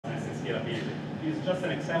scalability. This is just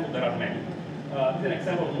an example, there are many. This is an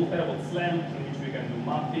example of multi-level SLAM in which we can do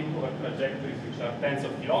mapping over trajectories which are tens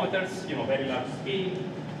of kilometers, very large scale.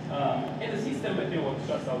 And the system works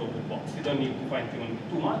just out of the box. You don't need to fine-tune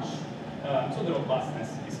too much. So the robustness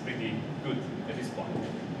is pretty good at this point.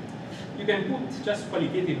 You can put just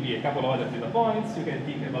qualitatively a couple of other data points. You can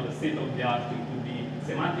think about the state of the art into the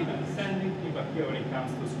semantic understanding, in particular when it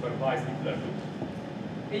comes to supervised deep learning.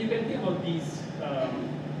 And you can think about these.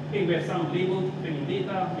 Okay, we have some labeled training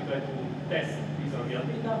data. We try to test these on real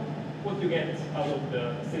data. What you get out of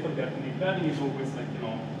the state of the art in deep learning is always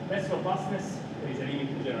less robustness. There is a limit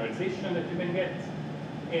to generalization that you can get,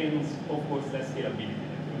 and of course less scalability.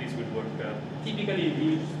 This will work typically in the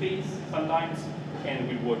image space sometimes, and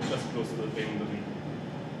will work just close to the training domain.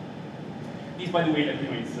 This, by the way,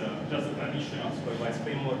 is just a traditional supervised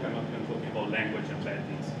framework. I'm not even talking about language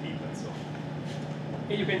embeddings, deep and so on.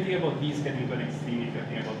 And you can think about these getting to an extreme if you're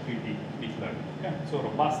thinking about 3D deep learning. Okay? So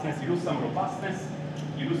robustness, you lose some robustness,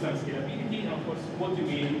 you lose some scalability, and of course what you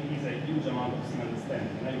gain is a huge amount of scene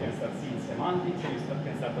understanding. Now you can start seeing semantics, and you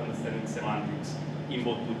can start understanding semantics in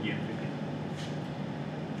both 2D and 3D.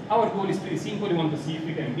 Our goal is pretty simple. We want to see if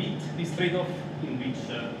we can beat this trade-off in which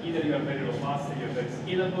either you are very robust and you're very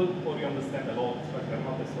scalable, or you understand a lot but you're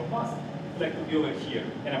not as robust. We'd like to be over here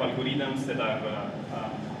and have algorithms that are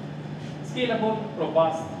scalable,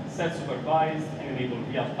 robust, self-supervised, and enable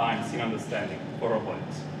real-time scene understanding for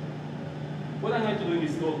robotics. What I'm going to do in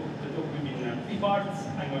this talk, the talk will be in 3 parts.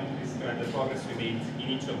 I'm going to describe the progress we made in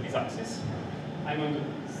each of these axes. I'm going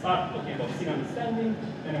to start talking about scene understanding,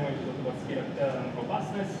 then I'm going to talk about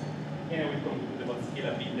robustness, and I will conclude about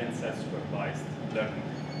scalability and self-supervised learning.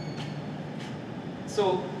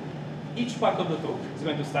 So each part of the talk is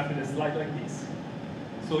going to start with a slide like this.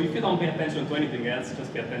 So if you don't pay attention to anything else,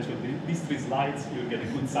 just pay attention to these 3 slides, you'll get a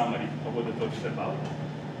good summary of what the talk is about.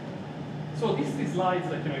 So these 3 slides,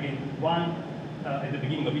 again, one at the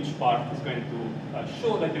beginning of each part is going to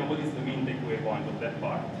show what is the main takeaway point of that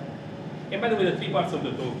part. And by the way, the 3 parts of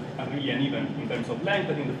the talk are really uneven in terms of length.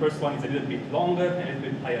 I think the first one is a little bit longer and a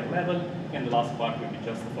little bit higher level, and the last part will be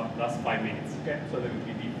just the last 5 minutes. Okay, so there will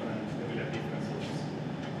be different sources.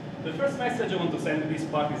 The first message I want to send to this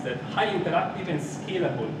part is that highly interactive and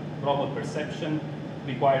scalable robot perception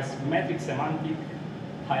requires metric semantic,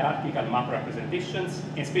 hierarchical map representations,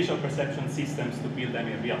 and spatial perception systems to build them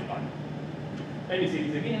in real time. Let me say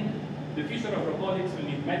this again. The future of robotics will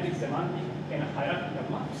need metric semantic and hierarchical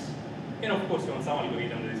maps. And of course, you want some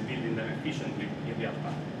algorithm that is building them efficiently in real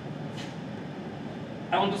time.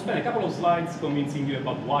 I want to spend a couple of slides convincing you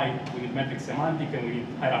about why we need metric semantic and we need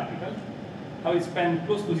hierarchical. I will spend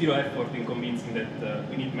close to 0 effort in convincing that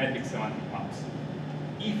we need metric semantic maps.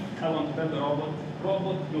 If I want to tell the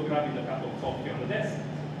robot, go grab a cup of coffee on the desk,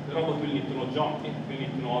 the robot will need to know geometry, will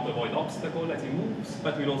need to know how to avoid obstacles as it moves,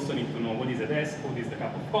 but we'll also need to know what is a desk, what is the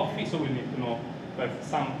cup of coffee, so we'll need to know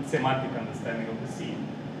some semantic understanding of the scene.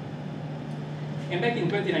 And back in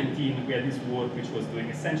 2019, we had this work which was doing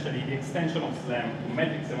essentially the extension of SLAM to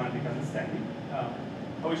metric semantic understanding.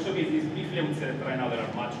 I will showcase this briefly. I would say that right now there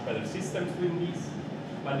are much better systems doing this.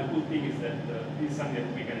 But the cool thing is that this is something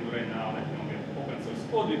that we can do right now. We have open source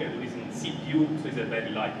code. We can do this in CPU, so it's a very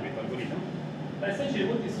lightweight algorithm. But essentially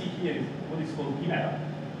what you see here is what is called Chimera,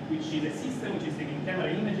 which is a system which is taking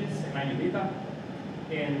camera images and mining data,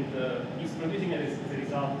 and is producing as a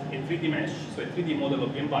result a 3D mesh, so a 3D model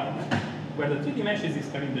of the environment, where the 3D mesh is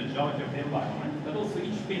describing the geometry of the environment, but also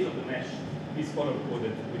each phase of the mesh is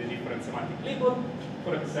color-coded with a different semantic label.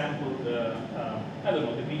 For example, the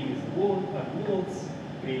green is the walls,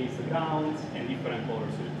 gray is the ground, and different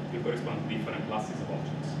colors will correspond to different classes of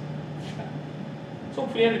objects. Okay. So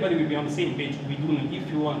hopefully everybody will be on the same page.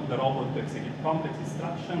 If you want the robot to execute complex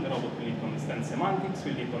instruction, the robot will need to understand semantics,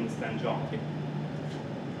 will need to understand geometry.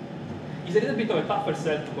 It's a little bit of a tougher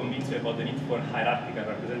sell to convince you about the need for hierarchical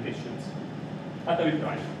representations. But I will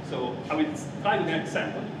try. So I will try with an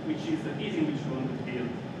example, which is the case in which we want to build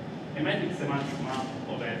a metric semantic map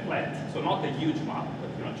of a flat. So not a huge map,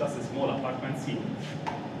 but just a small apartment scene.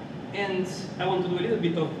 And I want to do a little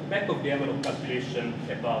bit of back of the envelope calculation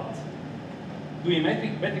about doing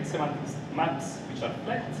metric semantic maps which are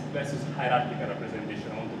flat versus hierarchical representation.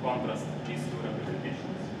 I want to contrast these 2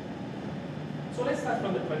 representations. So let's start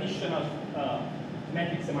from the traditional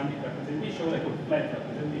metric semantic representation, what I call flat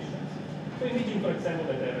representations. So imagine, for example,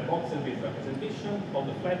 that I have a voxel-based representation of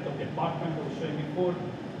the flat of the apartment I was showing before.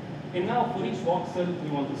 And now for each voxel, we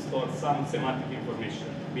want to store some semantic information.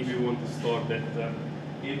 Maybe we want to store that a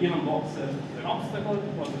given voxel is an obstacle,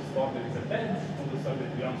 we want to store that it's a bed, we want to store that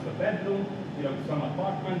it belongs to a bedroom, belongs to some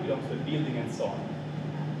apartment, belongs to a building, and so on.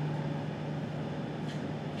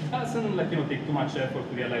 doesn't take too much effort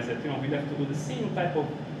to realize that we'll have to do the same type of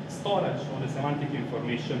storage of the semantic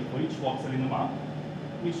information for each voxel in the map,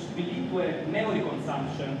 which will lead to a memory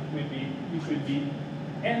consumption which will be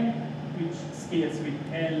n, which scales with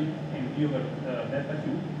L and V over delta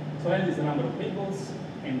Q. So L is the number of labels,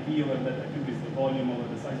 and V over delta Q is the volume over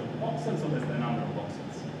the size of the voxel, so that's the number of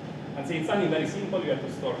voxels. And say it's something very simple, you have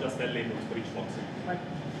to store just L labels for each voxel, right?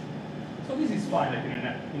 So this is fine, like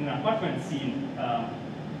in an apartment scene,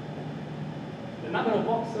 the number of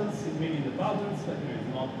voxels is maybe in the thousands, but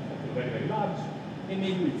it's not very, very large. And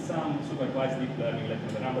maybe with some supervised deep learning,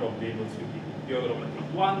 the number of labels will be the order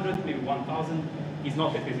of 200, maybe 1,000, is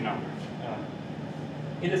not a crazy number.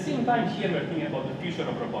 At the same time, here we're thinking about the future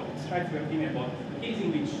of robotics, right? We're thinking about the case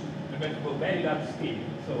in which we're going to go very large scale.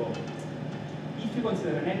 So if you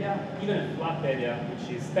consider an area, even a flat area,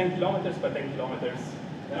 which is 10 kilometers by 10 kilometers,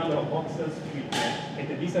 the number of voxels will get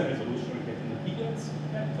at a decent resolution will get in the billions.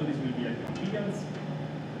 Okay? So this will be billions.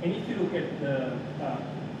 And if you look at the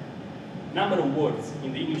number of words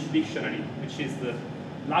in the English dictionary, which is the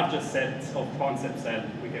largest set of concepts that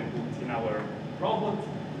we can put in our robot,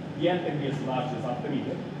 the N can be as large as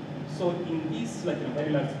 500,000. So in this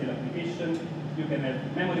very large scale application, you can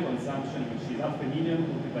have memory consumption which is 500,000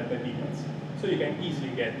 multiplied by billions. So you can easily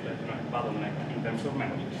get a bottleneck in terms of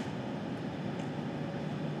memory.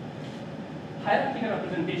 Hierarchical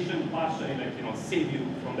representation partially save you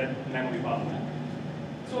from that memory bottleneck.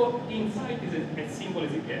 So inside is as simple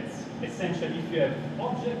as it gets. Essentially, if you have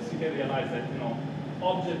objects, you can realize that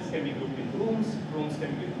objects can be grouped into rooms, rooms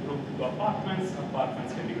can be grouped into apartments,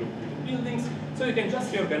 apartments can be grouped into buildings. So you can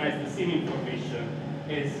just reorganize the same information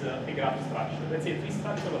as a graph structure. Let's say a tree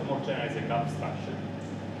structure, but more generally as a graph structure.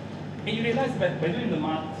 And you realize that by doing the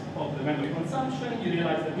math of the memory consumption, you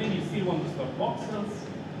realize that maybe you still want to store voxels,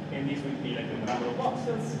 and this will be the number of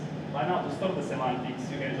voxels. But now to store the semantics,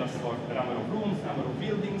 you can just store the number of rooms, number of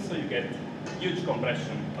buildings, so you get huge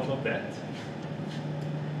compression out of that.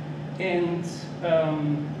 And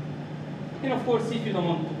of course, if you don't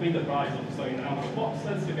want to pay the price of storing the number of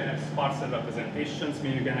voxels, you can have sparser representations,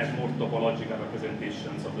 meaning you can have more topological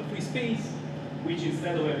representations of the free space, which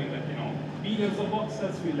instead of having billions of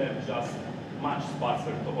voxels, will have just much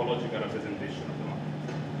sparser topological representation of the map.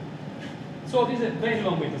 So this is a very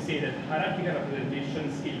long way to say that hierarchical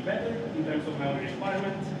representations scale better in terms of memory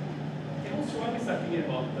requirement. And also when we start thinking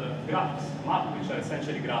about graphs, maps which are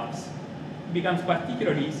essentially graphs, it becomes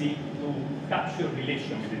particularly easy to capture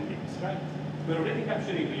relation within things, right? We're already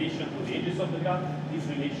capturing relation to the edges of the graph. This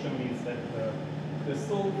relation means that the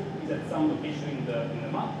stove is at some location in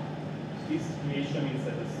the map. This relation means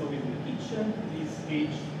that the stove is in the kitchen. This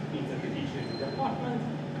edge means that the kitchen is in the apartment.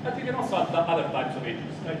 But we can also add other types of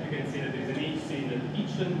edges, right? You can say that there is an edge saying that the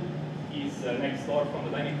kitchen is next door from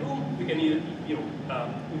the dining room. We can either,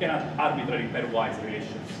 we can add arbitrary pairwise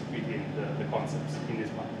relations between the concepts in this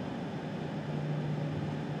part.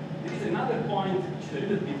 There is another point which is a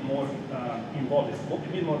little bit more involved, it's a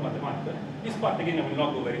bit more mathematical. This part again I will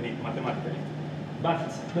not go very deep mathematically. But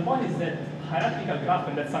the point is that hierarchical graph,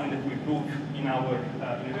 and that's something that we prove in our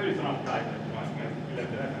in a very soon slide, we'll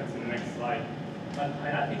have the reference in the next slide. But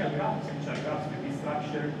hierarchical graphs, which are graphs with this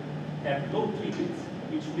structure, have low tribute,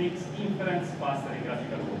 which makes inference faster in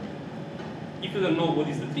graphical work. If you don't know what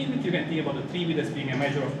is the tribute, you can think about the tribute as being a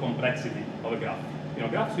measure of complexity of a graph.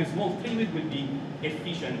 Graphs with small tribute will be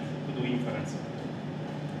efficient to do inference.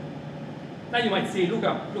 Now you might say,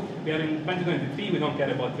 Luca, look, we are in 2023, we don't care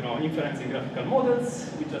about inference in graphical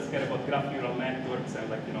models, we just care about graph neural networks and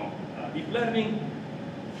deep learning.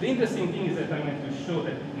 The interesting thing is that I'm going to show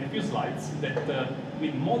that in a few slides that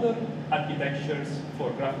with modern architectures for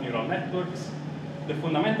graph neural networks, the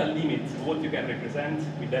fundamental limit of what you can represent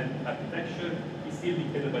with that architecture is still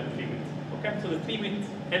dictated by the tribute. Okay, so the tribute,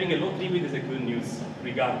 having a low tribute is a good news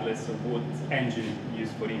regardless of what engine you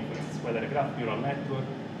use for inference, whether a graph neural network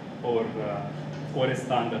or a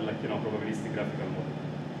standard probabilistic graphical model.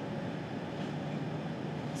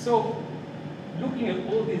 So looking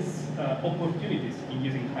at all these opportunities in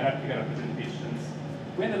using hierarchical representations,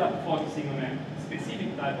 we ended up focusing on a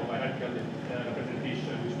specific type of hierarchical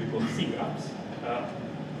representation which we call C-graphs.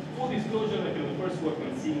 Full disclosure, the first work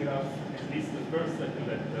on C-graph, at least the first that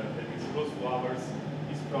is close to ours,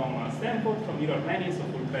 is from Stanford, from Mirror Many, so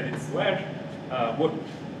full credits were. Work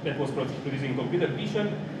that was producing computer vision.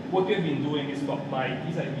 What we have been doing is to apply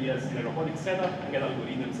these ideas in a robotic setup and get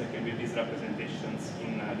algorithms that can build these representations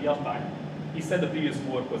in real time. Instead, the previous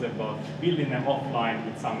work was about building them offline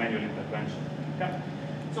with some manual intervention. Okay?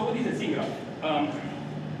 So what is a C-graph?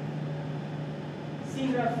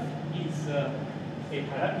 C-graph is a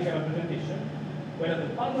hierarchical representation where at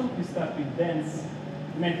the bottom you start with dense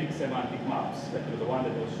metric semantic maps, that was the one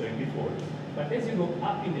that I was showing before. But as you go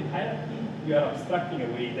up in the hierarchy, you are abstracting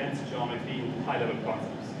away dense geometry into high-level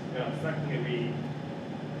concepts. You are abstracting away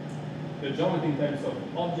the geometry in terms of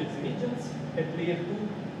objects and agents at layer 2,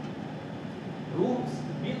 rooms,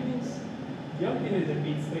 buildings. The only thing that is a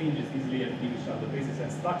bit strange is this layer 3, which are the places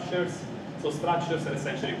and structures. So structures are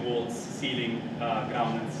essentially walls, ceiling,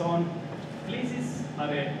 ground, and so on. Places are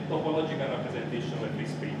a topological representation of a free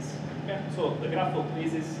space. Okay? So the graph of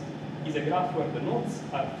places is a graph where the nodes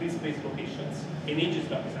are free space locations and edges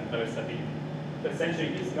represent traversability. So essentially,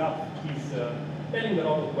 this graph is telling the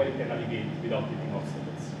robot where it can navigate without hitting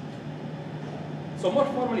obstacles. So more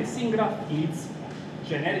formally, a scene graph in its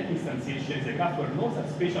generic instantiation is a graph where nodes are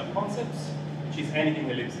spatial concepts, which is anything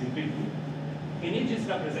that lives in 3D, and edges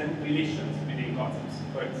represent relations between concepts.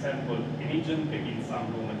 For example, an agent can be in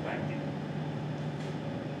some room at time t.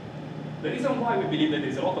 The reason why we believe that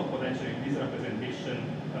there's a lot of potential in this representation,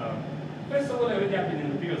 first of all, I already updated in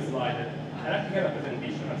the previous slide that hierarchical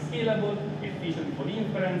representation are scalable, efficient for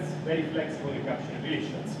inference, very flexible in capturing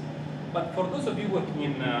relations. But for those of you working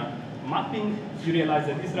in mapping, you realize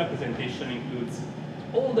that this representation includes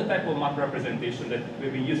all the type of map representation that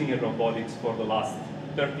we've been using in robotics for the last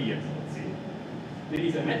 30 years, let's say. There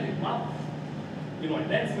is a metric map, a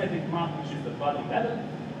dense metric map, which is the bottom level.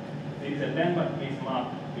 There is a landmark-based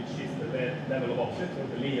map, which is the level of objects, or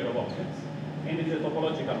the layer of objects. And there is a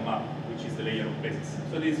topological map, which is the layer of places.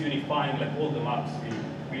 So this is unifying like all the maps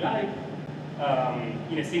we like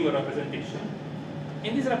in a single representation.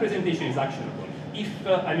 And this representation is actionable. If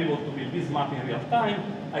I'm able to build this map in real time,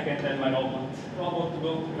 I can tell my robot to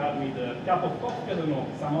go grab me the cup of coffee, I don't know,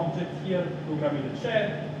 some object here, to grab me the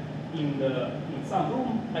chair. In some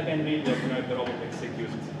room, I can really have the robot execute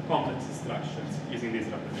complex instructions using this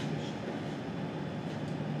representation.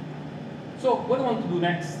 So what I want to do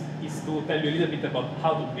next is to tell you a little bit about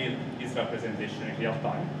how to build this representation in real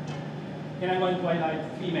time. And I'm going to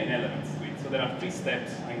highlight 3 main elements to it. So there are 3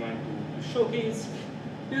 steps I'm going to showcase,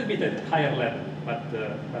 a little bit at higher level, but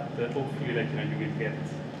hopefully you will get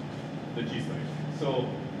the gist of it. So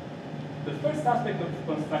the first aspect of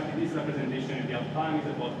constructing this representation in real time is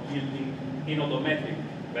about building an odometric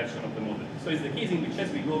version of the model. So it's the case in which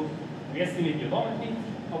as we go, we estimate the odometry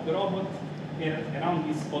of the robot, and around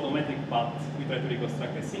this odometric path, we try to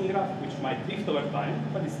reconstruct a scene graph, which might drift over time,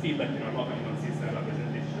 but it's still locally consistent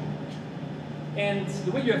representation. And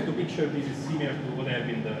the way you have to picture this is similar to what I have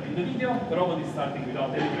in the video. The robot is starting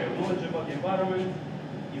without any prior knowledge about the environment.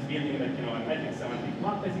 He's building a metric semantic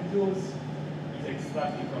map as it goes. He's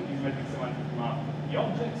extracting from this metric semantic map the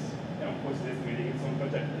objects, and of course it's estimating its own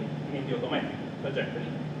trajectory, in the odometric trajectory.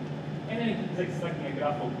 And then it's extracting a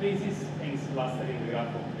graph of places, and it's clustering the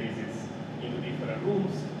graph of places into different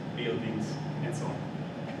rooms, buildings, and so on.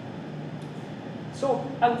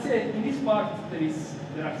 So I would say in this part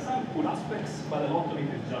there are some cool aspects, but a lot of it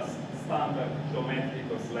is just standard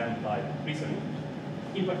geometric or slant type reasoning.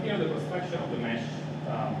 In particular, the construction of the mesh,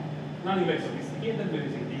 nothing very sophisticated. We're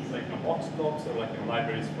using things like box blocks or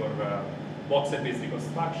libraries for boxer-based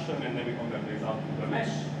reconstruction, and then we convert the result into a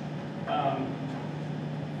mesh.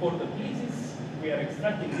 For the places, we are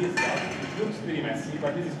extracting this graph, which looks pretty messy,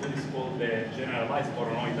 but this is what is called the generalized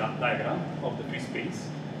Voronoi diagram of the free space.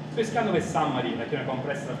 So it's kind of a summary, like a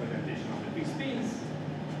compressed representation of the free space.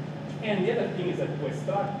 And the other thing is that to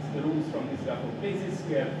extract the rooms from this graph of places,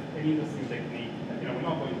 we have an interesting technique. We're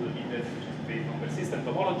not going to the details, which is based on persistent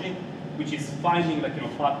topology, which is finding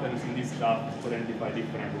patterns in this graph to identify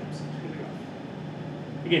different rooms in the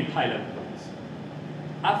graph. Again, high-level terms.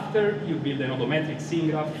 After you build an odometric scene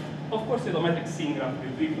graph, of course, the odometric scene graph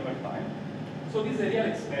will drift over time. So this is a real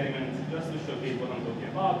experiment, just to showcase what I'm talking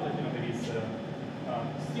about. There is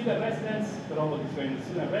student residence, the robot is going to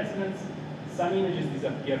student residence. Some images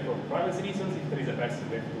disappear for privacy reasons. If there is a person,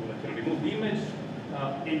 we have to remove the image.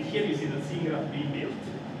 And here you see the scene graph being built.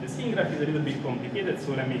 The scene graph is a little bit complicated,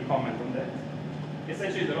 so let me comment on that.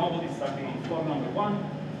 Essentially, the robot is starting on floor number 1,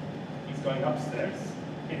 it's going upstairs,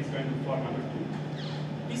 and it's going to floor number 2.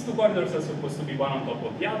 These 2 corridors are supposed to be one on top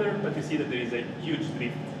of the other, but you see that there is a huge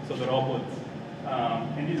drift. So the robot,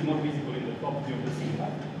 and this is more visible in the top view of the scene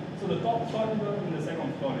graph. So the top corridor in the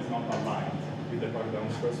second floor is not aligned with the corridor on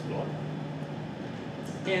the first floor.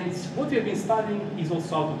 And what we have been studying is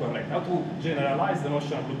also how to correct, how to generalize the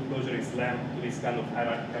notion of loop closure in SLAM to this kind of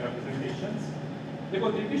hierarchical representations. The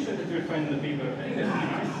contribution that you find in the paper, I think that's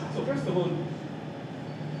pretty nice. So first of all,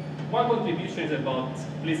 one contribution is about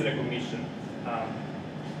place recognition.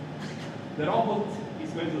 The robot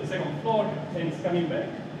is going to the second floor and it's coming back,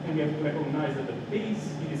 and we have to recognize that the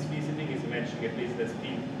place it is visiting is matching a place that's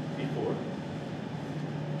been before.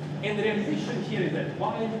 And the realization here is that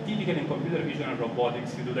while typically in computer vision and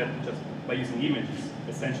robotics, you do that just by using images,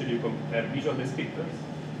 essentially you compare visual descriptors,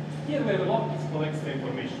 here we have a lot of extra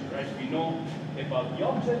information, right? We know about the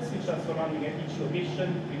objects which are surrounding at each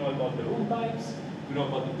location, we know about the room types, we know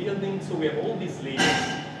about the building, so we have all these layers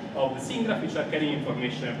of the scene graph which are carrying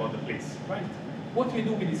information about the place, right? What we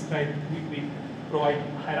do, we provide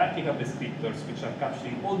hierarchical descriptors which are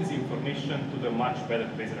capturing all this information to the much better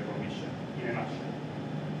place recognition, in a nutshell.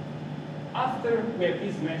 After we have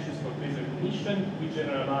these meshes for place recognition, we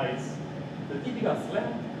generalize the typical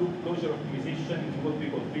slant loop closure optimization into what we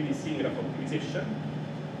call 3D scene graph optimization.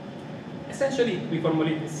 Essentially, we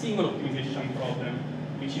formulate a single optimization problem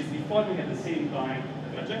which is deforming at the same time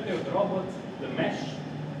the trajectory of the robot, the mesh,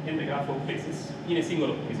 and the graph of places in a single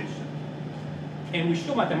optimization. And we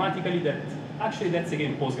show mathematically that actually that's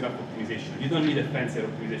again post-graph optimization. You don't need a fancier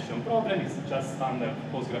optimization problem, it's just standard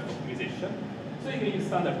post-graph optimization. So you can use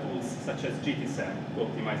standard tools such as GTSM to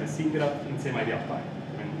optimize a scene graph in semi-real time,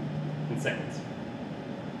 in seconds.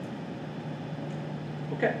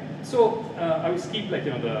 Okay, so I will skip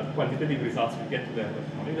the quantitative results. We'll get to that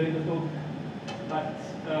later in the talk. But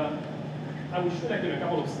I will show a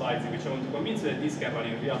couple of slides in which I want to convince you that this can run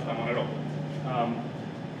in real time on a robot.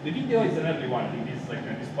 The video is an early one. I think this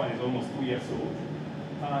at this point is almost 2 years old.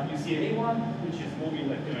 You see an A1 which is moving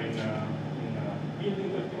in building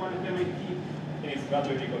 31 at MIT, and it's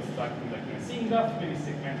gradually constructing a scene graph, maybe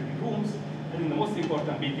segmented in rooms. And the most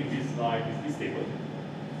important bit in this slide is this table,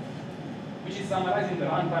 which is summarizing the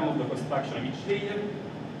runtime of the construction of each layer,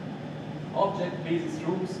 object, basis,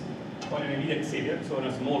 rooms, on an NVIDIA Xavier, so on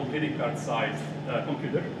a small credit card-sized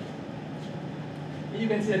computer. And you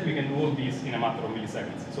can see that we can do all this in a matter of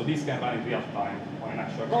milliseconds. So this can run in real time on an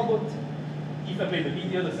actual robot. If I play the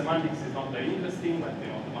video, the semantics is not very interesting, but the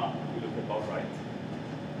math will look about right.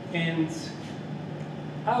 And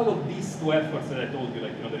out of these two efforts that I told you,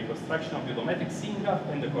 the reconstruction of the automatic scene graph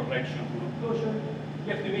and the correction to loop closure,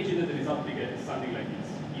 you have to imagine that the result we get is something like this.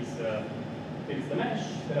 There is the mesh,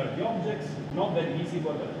 there are the objects, not very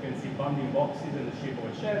visible, but you can see bounding boxes in the shape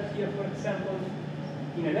of a chair here, for example.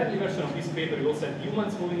 In an early version of this paper, we also have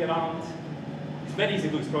humans moving around. It's very easy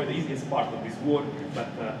to explore the easiest part of this work, but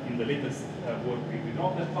in the latest work, we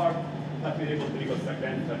know that part, but we're able to reconstruct the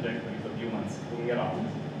trajectories of humans moving around.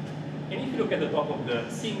 And if you look at the top of the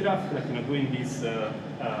scene graph, doing this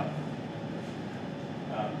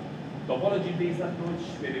topology-based approach,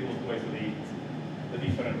 we're able to isolate the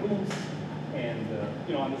different rooms and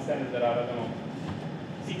understand that there are,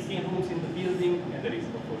 16 rooms in the building, and there is,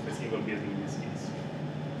 of course, a single building in this case.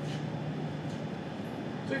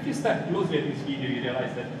 So if you start closely at this video, you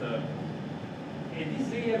realize that in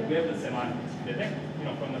this layer, we have the semantics. We detect,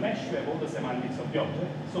 from the mesh, we have all the semantics of the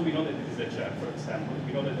object. So we know that this is a chair, for example.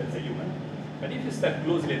 We know that that's a human. But if you start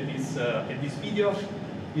closely at this video,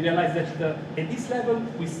 you realize that at this level,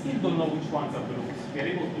 we still don't know which ones are the rooms. We are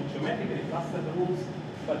able to geometrically cluster the rooms,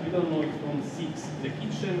 but we don't know if room 6 is the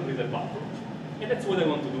kitchen or is a bathroom. And that's what I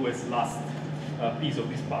want to do as last piece of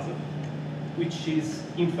this puzzle, which is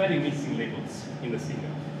inferring missing labels in the scene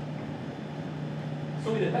graph.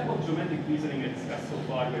 So with the type of geometric reasoning I discussed so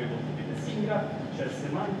far, we're able to build a scene graph which has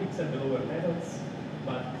semantics at the lower levels,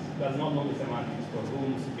 but does not know the semantics for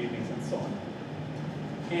rooms, buildings, and so on.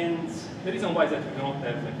 And the reason why is that we don't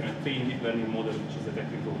have a trained deep learning model which is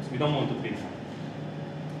detecting rooms. We don't want to train them.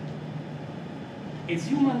 As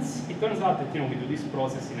humans, it turns out that we do this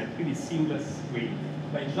process in a pretty seamless way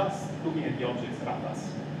by just looking at the objects around us.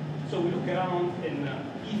 So we look around, and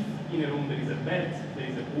if in a room there is a bed, there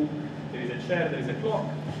is a book, there is a chair, there is a clock,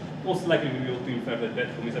 most likely we'll be able to infer that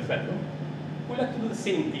bedroom is a bedroom. We like to do the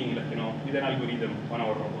same thing, with an algorithm on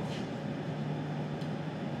our robot.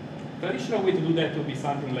 Traditional way to do that would be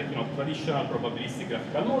something like traditional probabilistic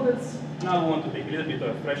graphical models. Now we want to take a little bit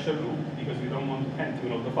of a fresher look because we don't want to hand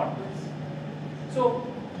all the factors. So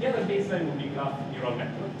the other baseline would be graph neural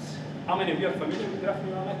networks. How many of you are familiar with graph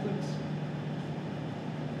neural networks?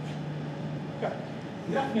 Okay.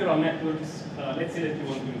 Graph neural networks, let's say that you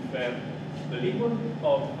want to infer the label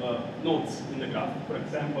of nodes in the graph. For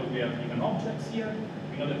example, we are given objects here.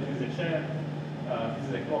 We know that this is a chair, this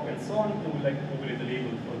is a clock, and so on. And we like to populate the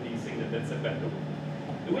label for this, saying that that's a bedroom.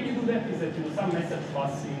 The way you do that is that you do some message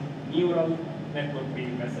passing, neural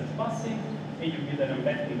network-based message passing, and you build an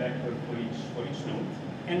embedding vector for each node.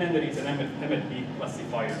 And then there is an MLP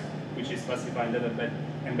classifier, which is classifying that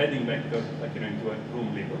embedding vector into a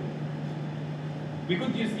room label. We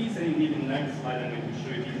could use these, and indeed in the next slide I'm going to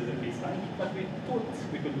show you these as a baseline, but we thought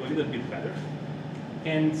we could do a little bit better.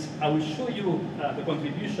 And I will show you the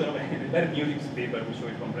contribution of a very new paper, which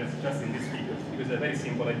we compressed just in this figure, because it's a very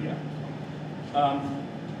simple idea.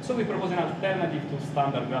 So we propose an alternative to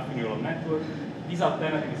standard graph neural network. This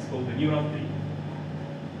alternative is called the neural tree.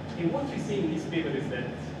 And what we see in this paper is that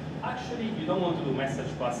actually you don't want to do message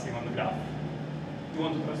passing on the graph. You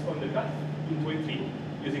want to transform the graph into a tree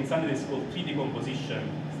using something that's called tree decomposition,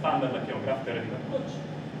 standard like your graph theoretical approach.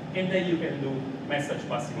 And then you can do message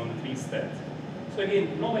passing on the tree instead. So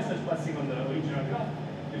again, no message passing on the original graph.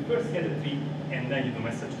 You first get a tree, and then you do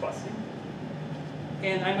message passing.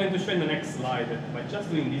 And I'm going to show in the next slide that by just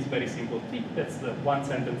doing this very simple trick, that's the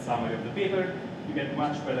one-sentence summary of the paper, you get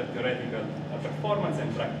much better theoretical performance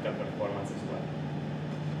and practical performance as well.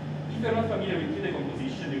 If you're not familiar with tree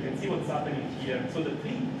decomposition, you can see what's happening here. So the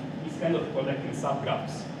tree is kind of collecting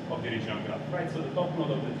subgraphs of the original graph, right? So the top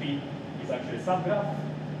node of the tree is actually a subgraph,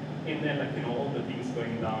 and then all the things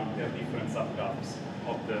going down, there are different subgraphs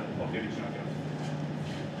of the original graph.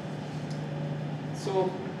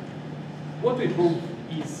 So what we prove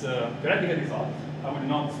is theoretical result. I will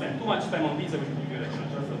not spend too much time on this, I will give you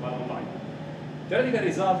just the bottom line. Theoretical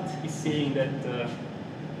result is saying that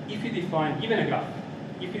if you define, even a graph,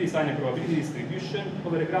 if you design a probability distribution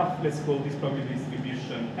over a graph, let's call this probability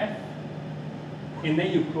distribution f, and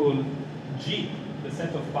then you call g the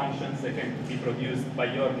set of functions that can be produced by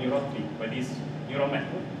your neural tree, by this neural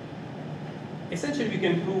network. Essentially, we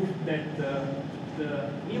can prove that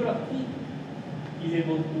the neural tree is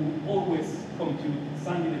able to always compute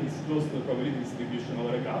something that is close to the probability distribution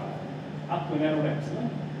over a graph, up to an error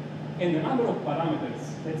epsilon. And the number of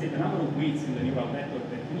parameters, let's say the number of weights in the neural network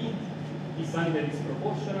that you need, is something that is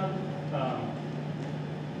proportional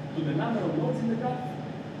to the number of nodes in the graph,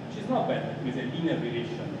 which is not bad, with a linear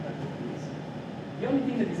relation. The only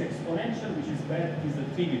thing that is exponential, which is bad, is the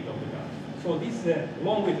tree width of the graph. So this is a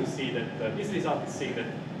long way to say that this result is saying that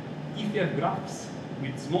if you have graphs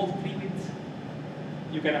with small tree width,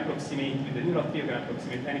 you can approximate, with the neural tree, you can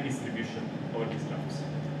approximate any distribution over these graphs.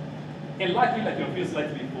 And likely, like a few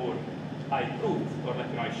slides before, I proved, or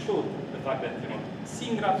I showed the fact that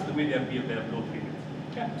seeing graphs, the way they are built, they have low tree width.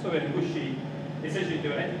 Okay? So we're in good shape. Essentially,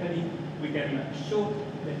 theoretically, we can show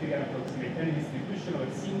that we can approximate any distribution of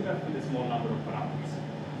a seeing graph with a small number of parameters.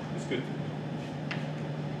 It's good.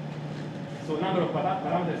 So number of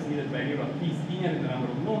parameters needed by a neural tree is linear in the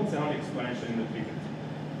number of nodes and only exponential in the tree width.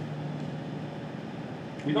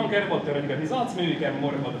 We don't care about theoretical results, maybe we care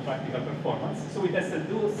more about the practical performance. So we tested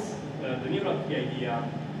those, the neural tree idea,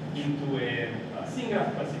 into a seeing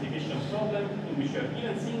graph classification problem in which you have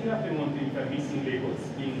given seeing graph and want to infer missing labels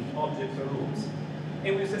being objects or rooms.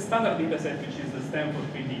 And we use a standard data set, which is the Stanford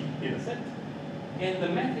 3D data set. And the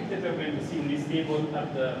metric that we're going to see in this table are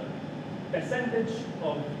the percentage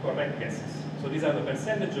of correct guesses. So these are the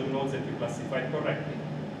percentage of nodes that we classified correctly.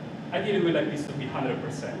 Ideally, we like this to be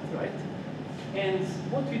 100%, right? And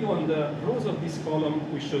what we do on the rows of this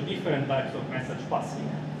column, we show different types of message passing,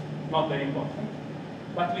 not very important.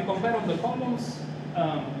 But we compare on the columns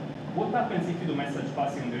what happens if you do message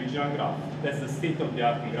passing on the original graph, that's the state of the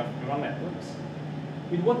art in graph neural networks,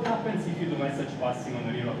 with what happens if you do message passing on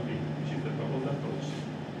the neural tree, which is the proposed approach.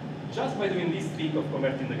 Just by doing this trick of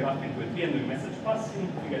converting the graph into a tree and doing message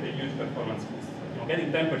passing, you get a huge performance boost.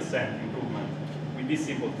 Getting 10% improvement with this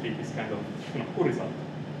simple trick is kind of cool result.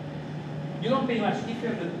 You don't pay much, if you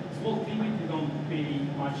have the small tree width, you don't pay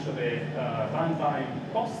much of a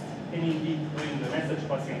runtime cost. And indeed, doing the message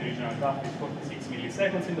passing on the original graph is 46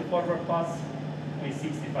 milliseconds in the forward pass, and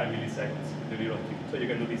 65 milliseconds with the neural tree. So you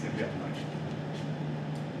can do this in real time.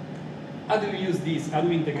 How do we use this? How do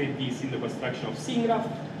we integrate this in the construction of seeing graph?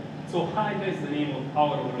 So Hydra is the name of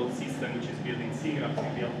our overall system, which is building seeing graphs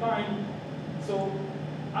in real time. So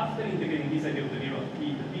after integrating this idea of the neural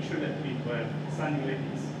tree, the picture that we need to have is something like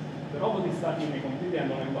this. The robot is starting in a completely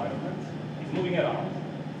unknown environment. It's moving around.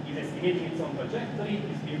 It's estimating its own trajectory.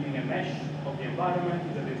 It's building a mesh of the environment.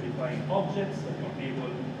 It's identifying objects like people,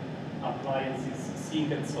 appliances,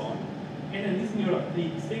 sink, and so on. And then this neural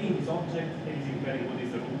tree is taking this object and is inferring what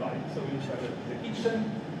is the room type. So we infer that there is a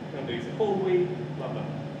kitchen, and there is a hallway, blah, blah,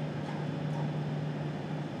 blah.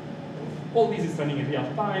 All this is running in real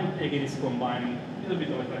time. Again, it's combining a little bit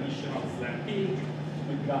of a traditional SLAM cake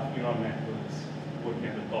with graph neural networks working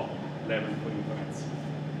at the top level for inference.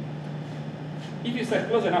 If you start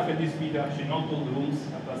close enough at this video, actually not all the rooms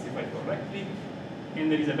are classified correctly.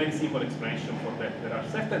 And there is a very simple explanation for that. There are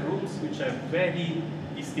certain rooms which have very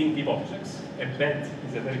distinctive objects. A bed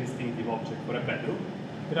is a very distinctive object for a bedroom.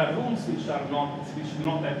 There are rooms which do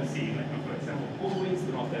not have the same. Like, for example, hallways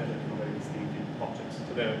do not have very distinctive objects.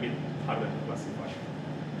 So they're a bit harder to classify.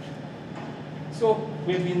 So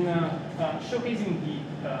we've been showcasing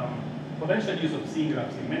the potential use of seeing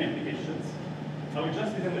graphs in many applications. I will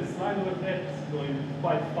just present a slide over that. going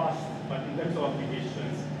quite fast, but in terms of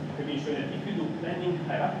applications, we can show that if you do planning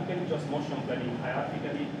hierarchically, just motion planning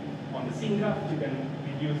hierarchically on the scene graph, you can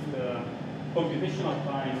reduce the computational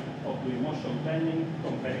time of doing motion planning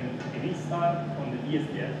comparing an A-star on the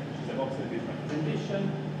ESDF, which is a voxel-based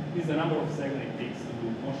representation. This is the number of seconds it takes to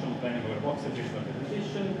do motion planning over voxel-based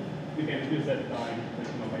representation. We can reduce that time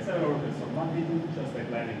by several orders of magnitude just by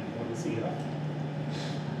planning on the scene graph.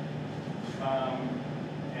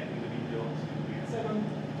 And in the video, in a second,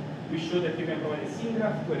 we show that you can provide a scene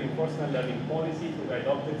graph to a reinforcement learning policy to guide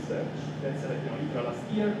object search. That's literal last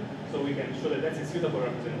year. So we can show that that's a suitable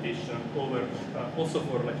representation over also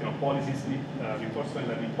for policies, reinforcement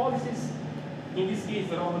learning policies. In this case,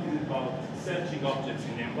 the robot is about searching objects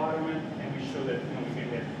in the environment, and we show that we can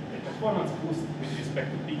get a performance boost with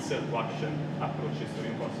respect to pixel to action approaches to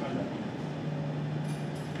reinforcement learning.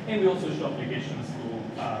 And we also show applications to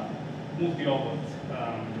multi-robot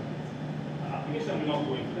application. I'm not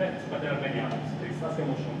going into that, but there are many others. There is task and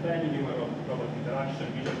motion planning, human-robot interaction,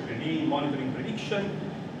 visual 3D, monitoring prediction.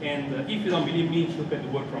 And if you don't believe me, look at the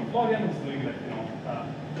work from Florian, who's doing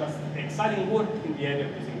just exciting work in the area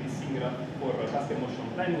of using this scene graph for task and motion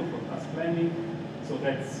planning or for task planning. So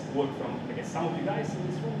that's work from, I guess, some of you guys in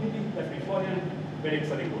this room, maybe, definitely Florian. Very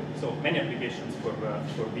exciting work. So many applications for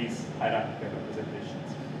these hierarchical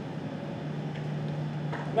representations.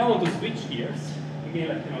 Now I want to switch gears.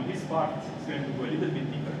 Again, this part is going to go a little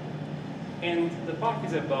bit deeper. And the part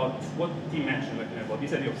is about what Tim mentioned, about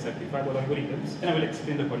this idea of certifiable algorithms, and I will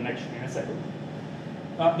explain the connection in a second.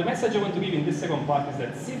 The message I want to give in this second part is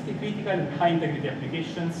that safety-critical and high-integrity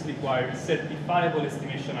applications require certifiable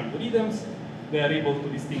estimation algorithms. They are able to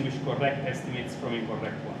distinguish correct estimates from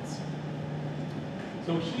incorrect ones.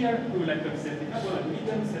 So here, we would like to have certifiable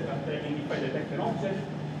algorithms that are telling if I detect an object,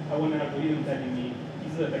 I want an algorithm telling me,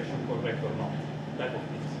 is the detection correct or not, type of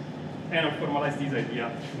things. And I'll formalize this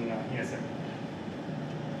idea in a second.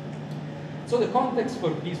 So the context for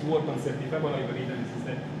this work on certifiable algorithms is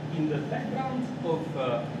that in the background of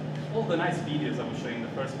all the nice videos I was showing in the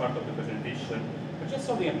first part of the presentation, we're just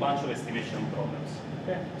solving a bunch of estimation problems.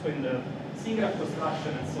 Okay? So in the scene graph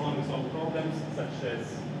construction and so on, we solve problems such as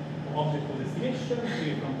object code estimation,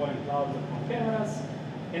 maybe from point clouds or from cameras,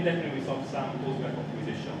 and then we solve some post-graph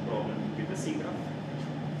optimization problem with the scene graph.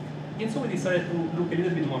 And so we decided to look a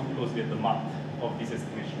little bit more closely at the math of these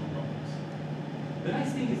estimation problems. The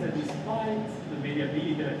nice thing is that despite the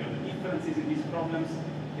variability, the differences in these problems,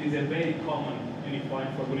 there is a very common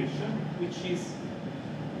unified formulation, which is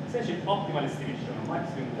essentially optimal estimation or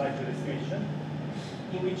maximum likelihood estimation,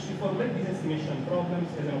 in which we formulate these estimation problems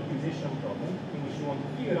as an optimization problem, in which we want to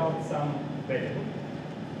figure out some variable,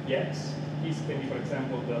 the x. This can be, for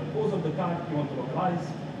example, the pose of the car you want to localize,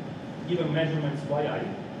 given measurements yi.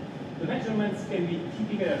 The measurements can be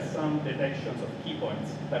typical as some detections of key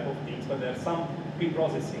points type of things, but there are some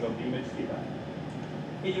pre-processing of the image data.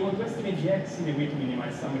 And you want to estimate the x in a way to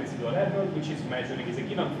minimize some residual error, which is measuring is a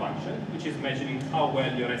given function, which is measuring how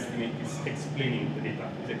well your estimate is explaining the data,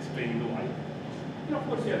 is explaining the y. And of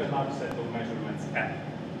course, you have a large set of measurements n.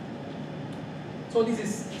 So this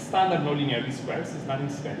is standard nonlinear least squares, it's nothing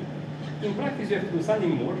scary. In practice, you have to do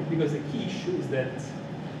something more, because the key issue is that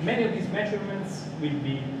many of these measurements will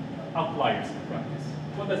be outliers in practice.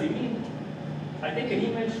 What does it mean? I take an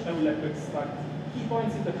image, I would like to extract key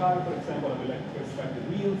points in the car, for example, I would like to extract the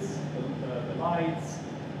wheels, the lights,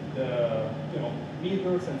 the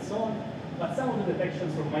mirrors, and so on. But some of the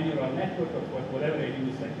detections from my neural network or whatever I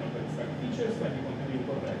use, like to extract features, might be completely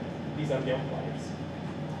incorrect. These are the outliers.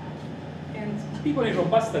 And people in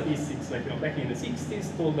robust statistics, like back in the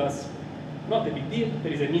 60s, told us, not a big deal,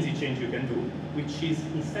 there is an easy change you can do, which is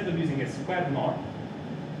instead of using a squared norm,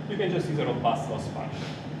 you can just use a robust loss function.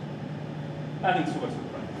 Nothing super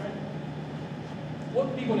surprising, right?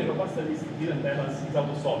 What people in robust statistics didn't tell us is how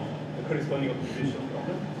to solve the corresponding optimization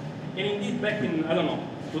problem. And indeed, back in,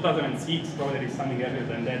 2006, probably there is something earlier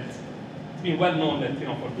than that, it's been well known that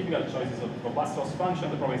for typical choices of robust loss function,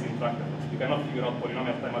 the problem is intractable. You cannot figure out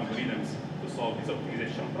polynomial time algorithms to solve this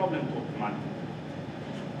optimization problem to optimally.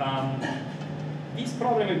 This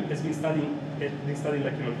problem has been studied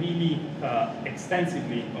really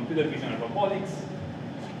extensively in computer vision and robotics.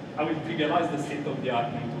 I will trivialize the state of the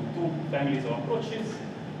art into two families of approaches.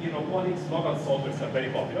 In robotics, local solvers are very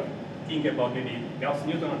popular. Think about maybe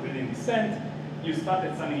Gauss-Newton or gradient descent. You start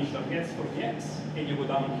at some initial guess for the x, and you go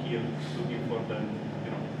downhill looking for the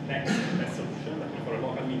next best solution, like for a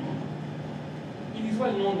local minimum. It is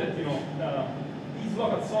well known that these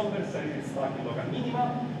local solvers are really stuck in local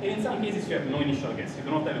minima, and in some cases you have no initial guess. You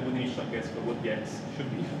do not have a good initial guess for what the x should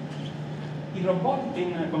be. In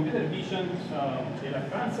computer vision, they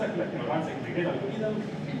like Ransack, Ransack is a great algorithm,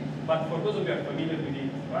 but for those of you who are familiar with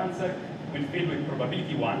it, Ransack will fail with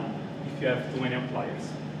probability 1 if you have too many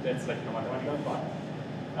outliers. That's like a mathematical fact.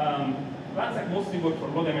 Ransack mostly works for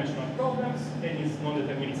low-dimensional problems and is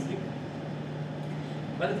non-deterministic.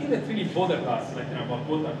 But the thing that really bothered us, about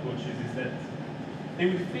both approaches, is that they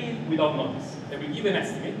will fail without notice. They will give an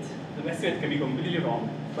estimate. The estimate can be completely wrong,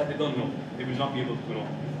 but they don't know. They will not be able to know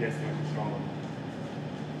if the estimate is wrong or not.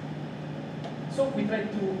 So we try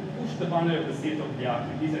to push the boundary of the state of the art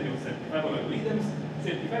with this idea of certifiable algorithms.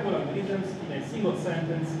 Certifiable algorithms, in a single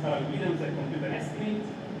sentence, are algorithms that compute an estimate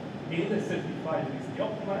and either certify that it's the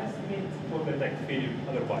optimal estimate or detect failure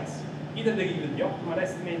otherwise. Either they give you the optimal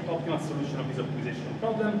estimate, optimal solution of this optimization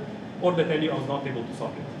problem, or they tell you I was not able to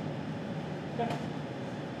solve it. Okay.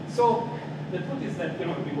 So the truth is that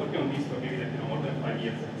we've been working on this for maybe more than 5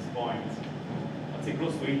 years at this point. I'd say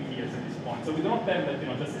close to 8 years at this point. So we don't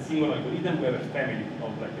have just a single algorithm. We have a family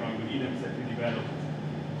of algorithms that we developed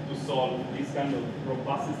to solve these kind of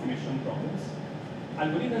robust estimation problems.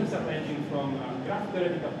 Algorithms are ranging from graph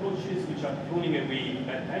theoretic approaches, which are pruning away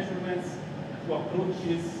bad measurements, to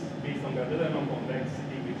approaches based on Gardner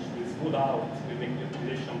complexity, which will smooth out, will make the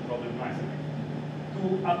optimization problem nicer, to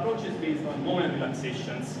approaches based on moment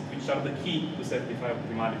relaxations, which are the key to certify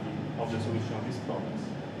optimality of the solution of these problems.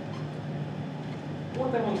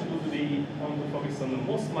 What I want to do today, I want to focus on the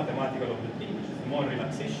most mathematical of the three, which is the moment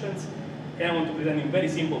relaxations, and I want to present in very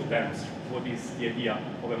simple terms what is the idea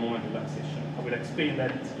of a moment relaxation. I will explain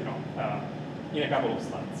that in a couple of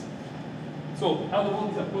slides. So out of all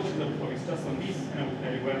these approaches, I will focus just on this, and I will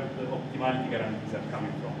tell you where the optimality guarantees are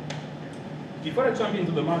coming from. Before I jump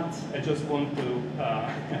into the math, I just want to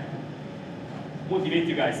motivate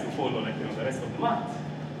you guys to follow the rest of the math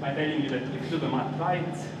by telling you that if you do the math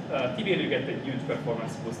right, typically you get a huge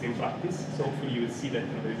performance boost in practice. So hopefully you will see that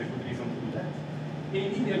there is a good reason to do that. And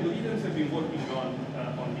indeed, the algorithms have been working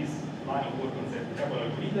on this line of work on certifiable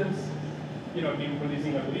algorithms. I've been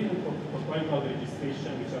producing algorithms for point cloud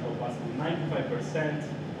registration, which are robust to 95%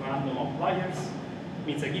 random outliers.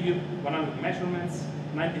 Means I give you 100 measurements,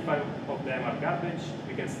 95 of them are garbage.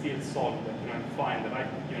 We can still solve them and find the right,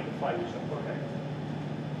 the file which are correct.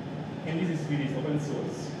 And this is really open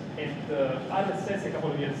source. At RSS a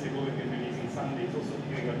couple of years ago, we've been releasing Sundays also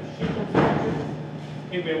figuring out the shape of the project.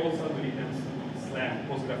 And we have also algorithms to slam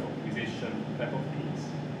postgraph optimization type of things.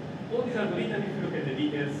 All these algorithms, if you look at the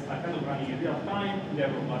details, are kind of running in real time. They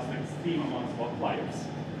are robust to extreme amounts of outliers.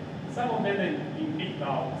 Some of them have been picked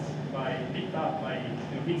up by things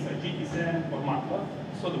like GTSM or MATLAB.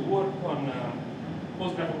 So the work on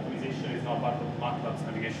postgraph optimization is now part of MATLAB's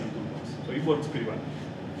navigation toolbox. So it works pretty well.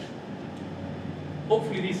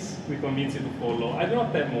 Hopefully this will convince you to follow. I do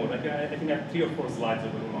not have more. I think I have 3 or 4 slides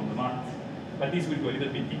overall on the math, but this will go a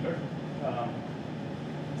little bit deeper.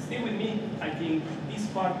 Stay with me. I think this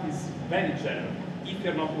part is very general. If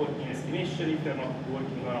you're not working in estimation, if you're not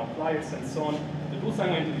working on outliers and so on, the tools I'm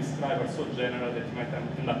going to describe are so general that you might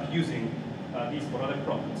end up using these for other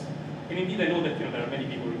problems. And indeed, I know that there are many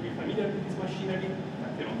people who will be familiar with this machinery.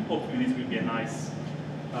 But, hopefully this will be a nice,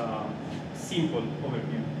 simple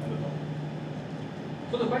overview of the topic.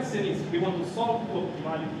 So the question is, we want to solve the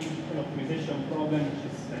optimality and optimization problem,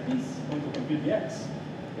 which is like this. We want to compute the x.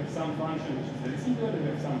 We have some function which is the residual, and we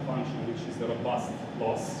have some function which is the robust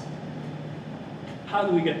loss. How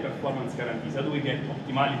do we get performance guarantees? How do we get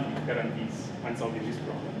optimality guarantees when solving this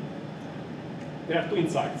problem? There are 2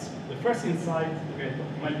 insights. The first insight to get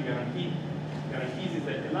optimality guarantees is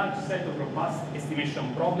that a large set of robust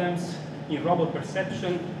estimation problems in robot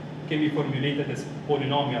perception can be formulated as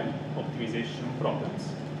polynomial optimization problems.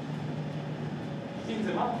 Since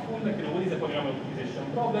a mouthful, what is a polynomial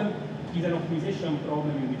optimization problem? Is an optimization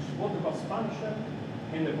problem in which both the cost function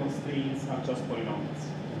and the constraints are just polynomials.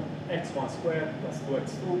 X1 squared plus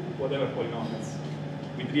 2x2, whatever polynomials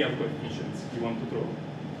with real coefficients you want to throw.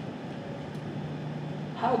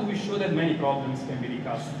 How do we show that many problems can be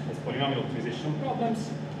recast as polynomial optimization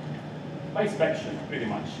problems? By inspection, pretty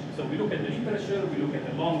much. So we look at the literature, we look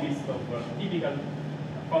at a long list of typical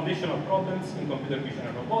foundational problems in computer vision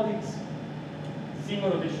and robotics.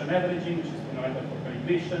 Single rotation averaging, which is fundamental for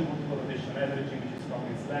calibration, multiple rotation averaging, which is common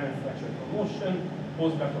in SLAM and structure for motion,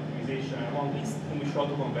 postgraph optimization, and a long list, and we try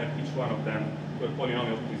to convert each one of them to a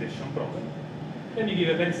polynomial optimization problem. Let me give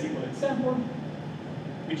a very simple example,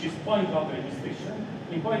 which is point cloud registration.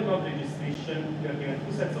 In point cloud registration, you are given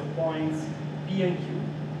 2 sets of points, P and Q,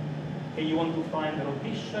 and you want to find the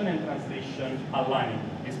rotation and translation aligning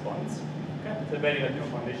these points. Okay? It's a very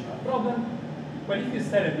foundational problem. But if you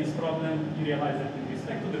stare at this problem, you realize that with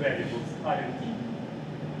respect to the variables R and T,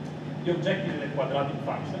 the objective is a quadratic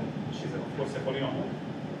function, which is of course a polynomial.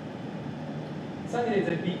 Something that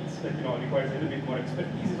is a bit that requires a little bit more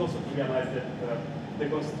expertise is also to realize that the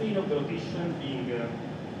constraint of the rotation being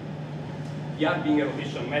R being a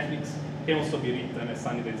rotation matrix can also be written as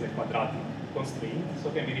something that is a quadratic constraint,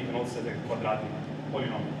 so can be written also as a quadratic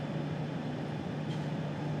polynomial.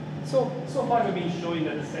 So far we've been showing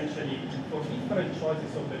that essentially for different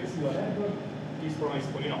choices of the residual error, this problem is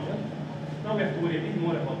polynomial. Now we have to worry a bit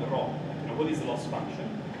more about the raw, what is the loss function.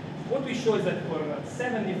 What we show is that for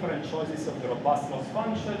 7 different choices of the robust loss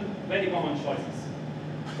function, very common choices.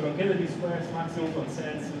 Truncated squares, maximum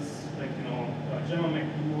consensus, Gemma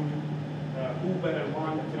McCool, Uber,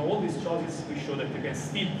 L1, all these choices we show that you can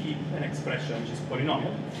still keep an expression which is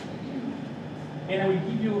polynomial. And I will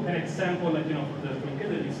give you an example for the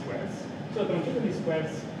truncated squares. So truncated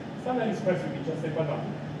squares, standard squares will be just a quadratic.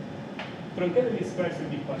 Truncated squares will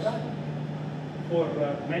be quadratic for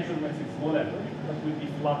measurements with small error, that will be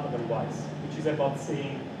flat otherwise, which is about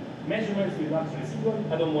saying measurements with large residual,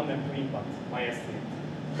 I don't want them to impact my estimate.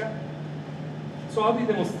 Okay? So how do we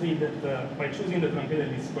demonstrate that by choosing the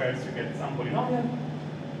truncated squares you get some polynomial,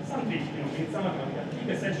 some trick, in some mathematical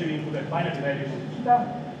trick, essentially we put a binary variable theta,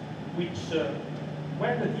 which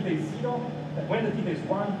when the theta is 0, when the theta is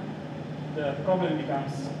 1, the problem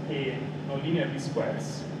becomes a nonlinear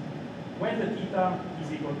squares. When the theta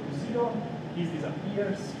is equal to 0, this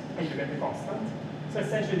disappears and you get a constant. So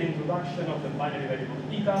essentially the introduction of the binary variable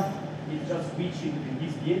theta is just switching between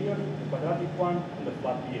this behavior, the quadratic one, and the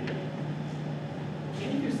flat behavior.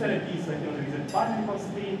 And if you stare at this, there is a binary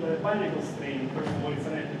constraint, but a binary constraint, first of all, it's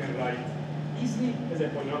something you can write easily as a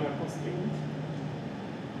polynomial constraint.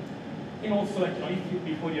 And also,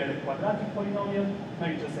 before you had a quadratic polynomial, now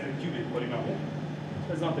you just have a cubic polynomial.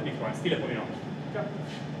 That's not a big one, still a polynomial. Okay?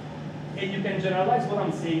 And you can generalize what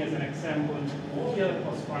I'm saying as an example to all the other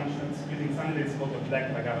cost functions using something that's called a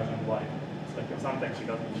black Lagrangian Y. It's like some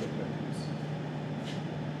technical tool that you have to use.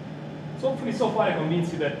 So hopefully so far I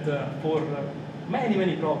convinced you that for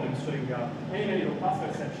many problems showing up, many robust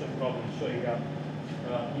perception problems showing up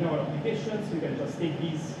in our applications, we can just take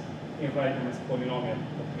these and write them as polynomial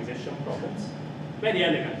optimization problems. Very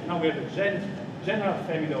elegant. Now we have a general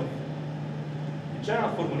family of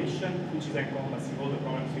general formulation, which is encompassing all the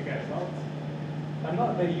problems we care about, but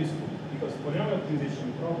not very useful because polynomial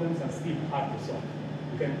optimization problems are still hard to solve.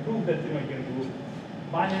 You can prove that you can do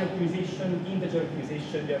binary optimization, integer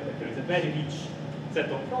optimization, there is a very rich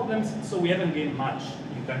set of problems, so we haven't gained much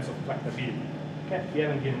in terms of tractability. Okay? We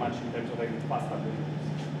haven't gained much in terms of having fast algorithms.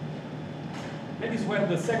 That is where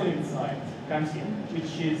the second insight comes in,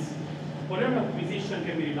 which is polynomial optimization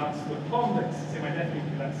can be relaxed to a complex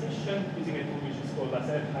semi-definite relaxation using a tool which is called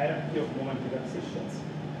Lasserre hierarchy of moment relaxations.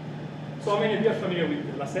 So how many of you are familiar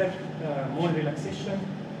with Lasserre moment relaxation?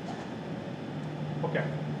 Okay,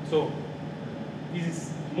 so this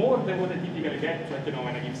is more than what I typically get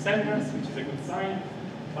when I give seminars, which is a good sign.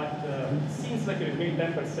 But since maybe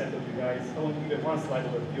 10% of you guys, I want to give you one slide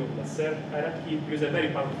overview of Lasserre hierarchy because it's a very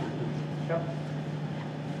powerful tool. Okay?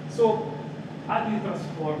 So how do you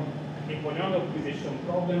transform a polynomial optimization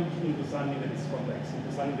problem into something that is complex,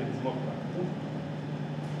 into something that is more practical?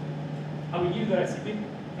 I will give you the recipe,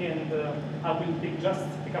 and I will take just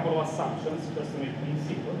a couple of assumptions just to make things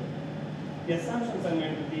simple. The assumptions I'm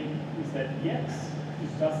going to take is that the x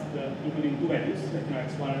is just including two values, like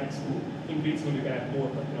x1 and x2. In principle, you can have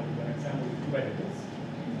both, but with an example with two variables.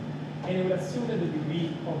 And I will assume that the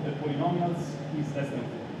degree of the polynomials is less than 4.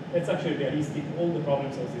 That's actually realistic. All the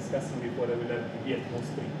problems I was discussing before that will have degree at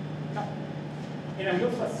most 3. And I will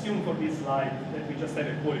also assume for this slide that we just have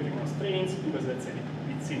equality constraints because that's a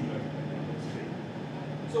bit simpler.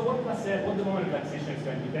 So what the moment relaxation is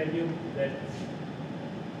going to tell you that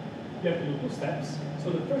you have to do 2 steps. So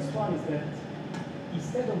the first one is that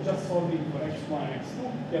instead of just solving for x1 and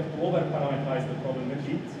x2, you have to over-parameterize the problem a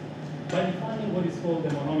bit by defining what is called the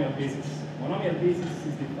monomial basis. Monomial basis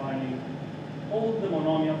is defining all the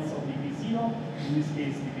monomials of degree 0, in this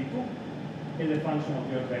case degree 2, as a function of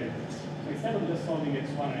your variables. So instead of just solving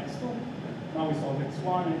x1 and x2, now we solve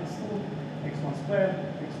x1 and x2, x1 squared,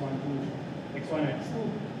 x1 and x2,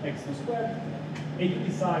 x2 squared, and you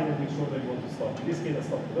decide at which order you want to stop. In this case, I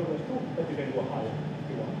stop at order 2, but you can go higher if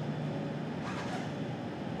you want.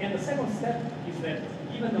 And the second step is that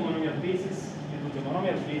given the monomial basis, you do the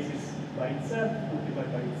monomial basis by itself,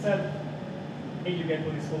 multiplied by itself, and you get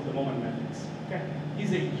what is called the moment matrix. Okay?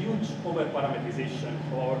 This is a huge over-parameterization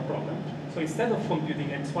of our problem. So instead of computing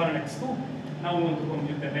x1 and x2, now we want to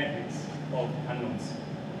compute the matrix of unknowns.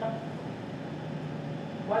 Okay?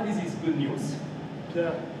 Why this is good news,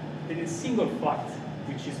 there is a single fact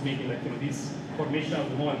which is making this formation of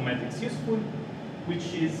the moment matrix useful,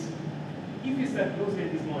 which is, if you step closely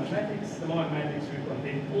at this moment matrix, the moment matrix will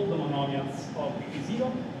contain all the monomials of degree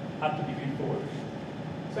 0 up to degree 4.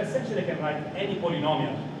 So essentially I can write any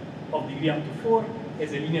polynomial of degree up to 4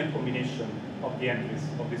 as a linear combination of the entries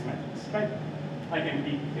of this matrix, right? I can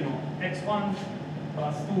pick, x1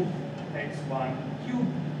 plus 2, x1 cube.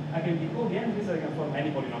 I can pick all the entries, I can form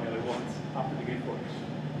any polynomial I want up to degree 4.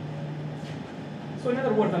 So in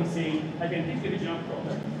other words, I'm saying I can take the original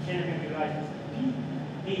problem and I can rewrite P,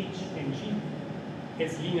 H, and G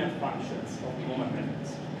as linear functions of the moment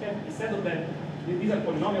matrix. Okay? Instead of that, these are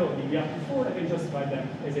polynomial of degree up to 4, I can just write them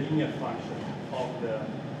as a linear function of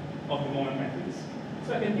the moment matrix.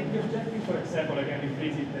 So I can take the objective, for example, I can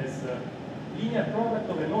rephrase it as linear product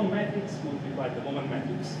of a known matrix multiplied the moment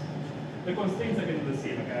matrix. The constraints I can do the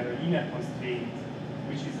same. I can have a linear constraint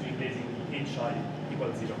which is replacing the hi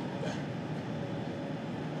equals 0.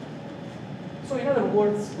 So in other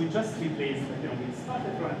words, we just replaced, we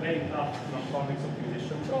started from a very tough non-convex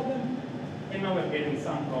optimization problem, and now we're getting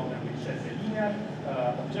some problem which has a linear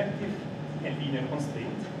objective and linear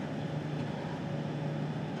constraint.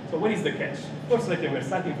 So what is the catch? Of course, we're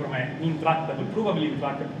starting from an intractable, provably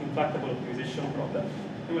intractable optimization problem,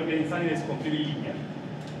 and we're getting something that's completely linear.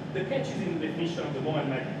 The catch is in the definition of the moment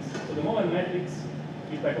matrix. So the moment matrix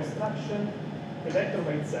is by construction a vector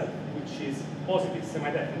by itself, which is positive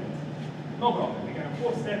semi-definite. No problem, we can of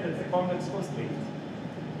course that as a convex constraint.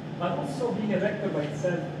 But also being a vector by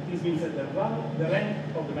itself, this means that the rank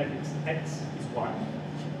of the matrix X is 1.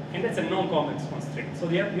 And that's a non-convex constraint. So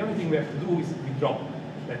the only thing we have to do is withdraw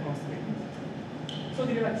that constraint. So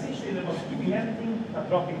the relaxation is about keeping everything but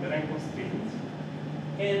dropping the rank constraint.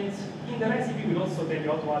 And in the recipe, we'll also tell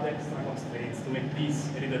you how to add extra constraints to make this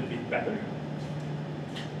a little bit better.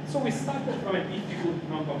 So we started from a difficult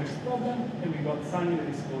non-convex problem, and we got something that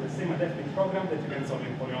is called a semi-definite program that you can solve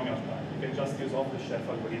in polynomial time. You can just use off-the-shelf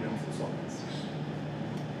algorithms to solve this.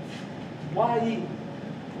 Why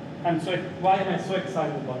am I so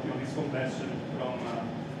excited about this conversion from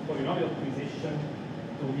polynomial optimization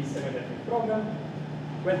to this semi-definite program?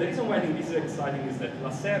 Well, the reason why I think this is exciting is that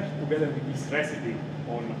Lasserre, together with this recipe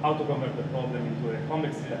on how to convert the problem into a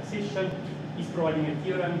convex relaxation, is providing a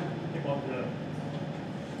theorem about the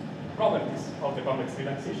properties of the convex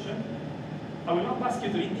relaxation. I will not ask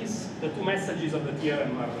you to read this. The two messages of the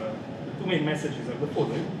theorem are, the two main messages are the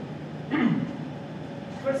following.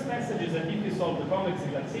 First message is that if you solve the convex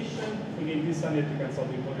relaxation, again, this time that you can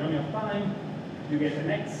solve in polynomial time, you get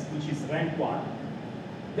an x which is rank 1.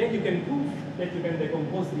 Then you can prove that you can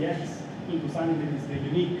decompose the x into something that is the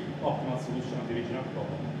unique optimal solution of the original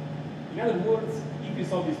problem. In other words, if you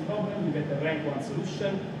solve this problem, you get a rank 1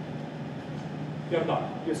 solution, you're done.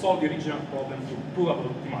 You solve the original problem to provable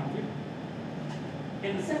optimality.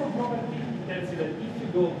 And the second property tells you that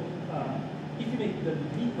if you make the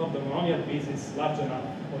degree of the monomial basis large enough,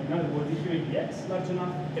 or in other words, if you make the x large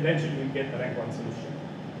enough, eventually you will get a rank 1 solution.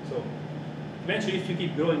 So eventually, if you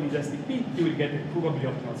keep growing with SDP, you will get a provably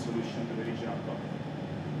optimal solution to the original problem.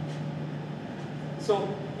 So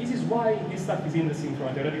this is why this stuff is interesting from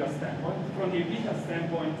a theoretical standpoint. From the empirical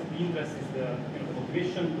standpoint, the interest is the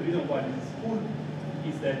motivation. The reason why this is cool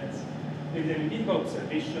is that there is an empirical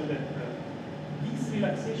observation that this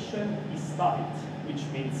relaxation is tight, which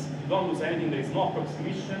means you don't lose anything, there is no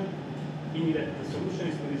approximation, meaning that the solution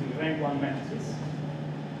is producing rank 1 matrices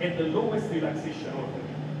at the lowest relaxation order,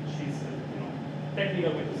 which is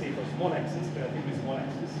technical way to say for small x's, relatively small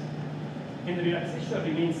x's. And the relaxation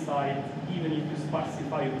remains tight even if you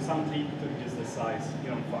sparsify with some trick to reduce the size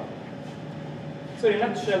even further. So in a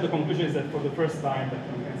nutshell, the conclusion is that for the first time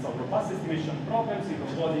that we can solve robust estimation problems in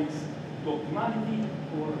robotics to optimality,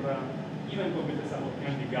 or even computer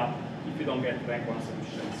suboptimality gap if you don't get rank 1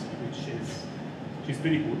 solutions, which is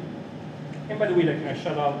pretty cool. And by the way, I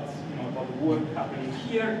shout out about the work happening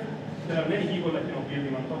here. There are many people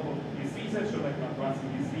building on top of this research or advancing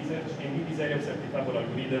this research, and in this area of certifiable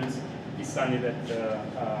algorithms is something that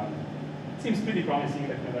seems pretty promising,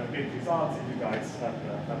 that there are great results, and you guys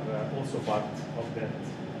are also part of that,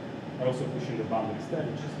 are also pushing the boundaries there,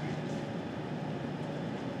 which is great.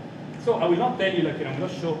 So I will not tell you, I'm not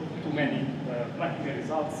show too many practical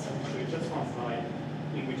results. I will show you just one slide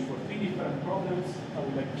in which for 3 different problems, I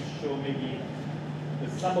would like to show maybe the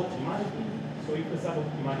suboptimality. So if the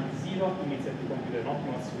suboptimality is 0, it means that you compute an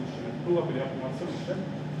optimal solution, a provably optimal solution.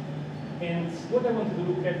 And what I wanted to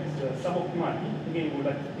look at is the suboptimality. Again, we would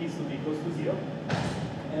like this to be close to 0.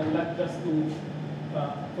 And I would like just to,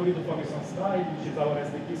 for you to focus on stride, which is our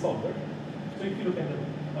SDP solver. So if you look at the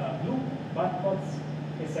blue barcodes,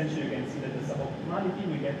 essentially you can see that the suboptimal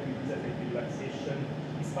functionality we get with this SAT relaxation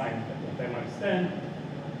is time, 10 minus 10,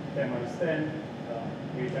 10 minus 10,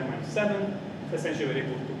 maybe 10 minus 7. Essentially, we're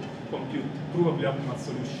able to compute provably optimal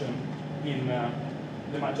solution in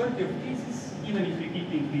the majority of cases, even if we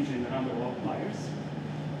keep increasing the number of outliers.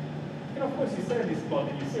 And of course, you stare at this plot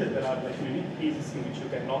and you see that there are like unique cases in which you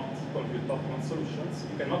cannot compute optimal solutions.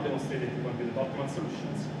 You cannot demonstrate that you compute optimal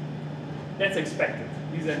solutions. That's expected.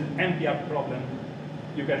 This is an NPR problem.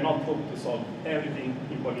 You cannot hope to solve everything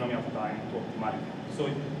in polynomial time to optimality. So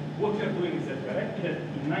what we are doing is that we are happy that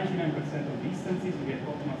in 99% of the instances we get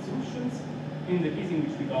optimal solutions. In the case in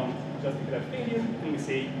which we don't, just declare failure, and we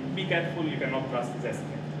say, be careful, you cannot trust this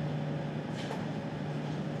estimate.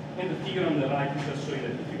 And the figure on the right is just showing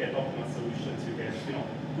that if you get optimal solutions, you get,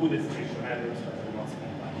 good estimation errors, but not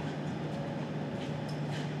small time.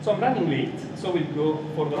 So I'm running late, so we'll go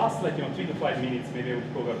for the last 3 to 5 minutes, maybe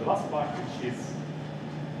we'll cover the last part, which is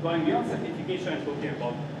going beyond certification and talking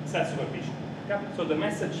about self-supervision. Okay? So the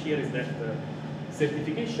message here is that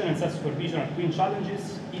certification and self-supervision are twin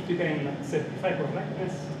challenges. If we can certify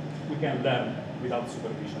correctness, we can learn without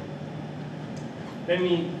supervision. Let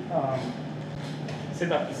me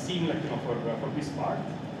set up the scene for this part.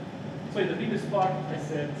 So in the previous part, I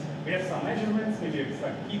said we have some measurements, maybe we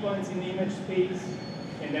extract key points in the image space,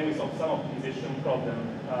 and then we solve some optimization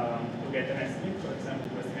problem to get an estimate, for example,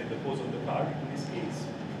 to estimate the pose of the car in this case.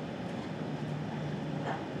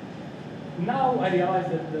 Now I realize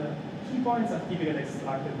that the key points are typically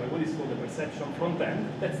extracted by what is called the perception front end.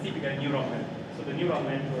 That's typically a neural network. So the neural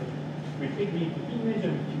network will take the input image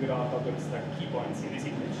and will figure out how to extract key points in this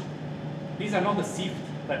image. These are not the SIFT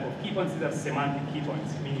type of key points, these are semantic key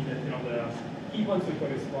points, meaning that the key points will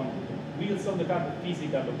correspond to the wheels of the car, the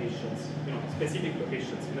physical locations, specific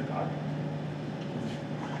locations in the car.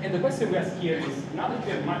 And the question we ask here is, now that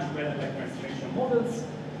we have much better estimation models,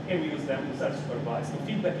 can we use them to self-supervise, to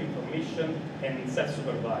feedback information and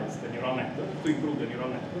self-supervise the neural network, to improve the neural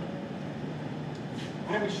network?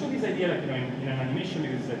 And I will show this idea in an animation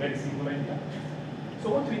because it's a very simple idea. So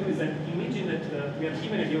what we do is that imagine that we are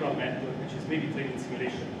given a neural network which is maybe trained in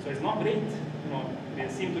simulation. So it's not great, they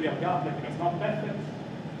seem to be a gap, it's not perfect.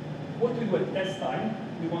 What we do at test time,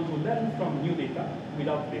 we want to learn from new data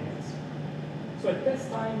without labels. So at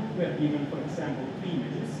test time, we are given, for example, 3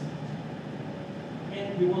 images.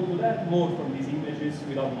 And we want to learn more from these images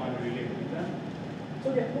without manually labeling them.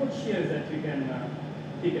 So the approach here is that we can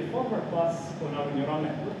take a forward pass on our neural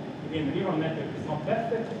network. Again, the neural network is not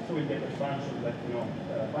perfect, so we get a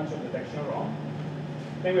bunch of detection wrong.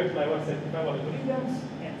 Then we apply our certifiable algorithms,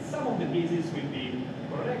 and some of the cases will be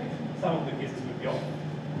correct, some of the cases will be off.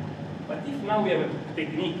 But if now we have a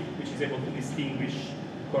technique which is able to distinguish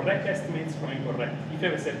correct estimates from incorrect, if you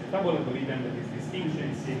have a certifiable algorithm that is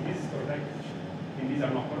distinguishing, saying this is correct and these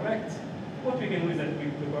are not correct, what we can do is that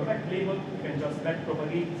with the correct label, we can just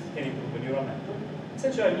backpropagate and improve the neural network.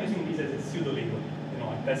 Essentially, I'm using this as a pseudo label,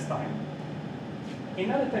 at test time.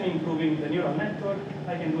 Another time improving the neural network,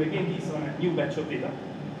 I can do again this on a new batch of data.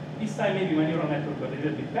 This time maybe my neural network got a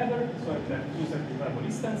little bit better, so I will have 2 certifiable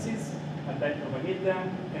instances, I'll backpropagate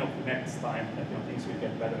them, and hopefully next time things will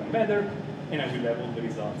get better and better, and I will have all the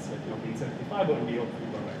results being certifiable and be hopefully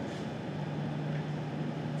correct.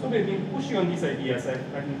 So we've been pushing on these ideas,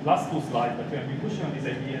 I think last 2 slides, but we have been pushing on these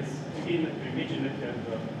ideas. Again, we imagine that we have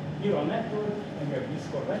the neural network, and we have this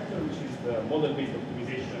corrector, which is the model-based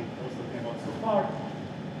optimization I was talking about so far.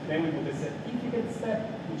 Then we put a certificate step,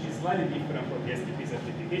 which is slightly different from the STP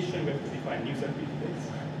certification. We have to define new certificates.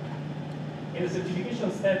 And the certification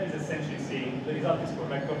step is essentially saying the result is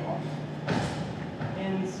correct or not.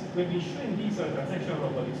 And we've been showing this on a transactional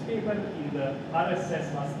robotics paper. In the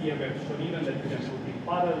RSS last year, we have shown even that we can put in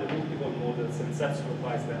parallel multiple models and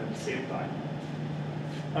self-supervise them at the same time.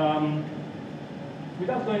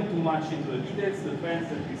 Without going too much into the details, the trends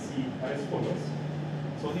that we see are as follows.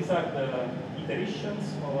 So these are the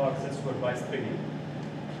iterations of our self-supervised training.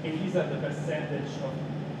 And these are the percentage of,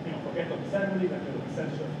 forget observability, and the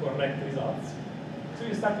percentage of correct results. So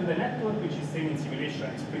you start with a network which is trained in simulation,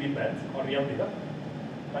 it's pretty bad on real data.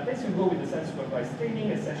 But as you go with the self-supervised training,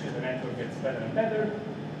 essentially the network gets better and better.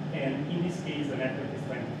 And in this case, the network is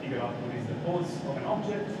trying to figure out what is the pose of an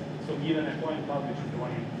object. So given a point cloud, which is the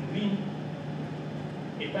one in green,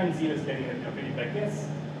 a times 0 is getting a pretty bad guess.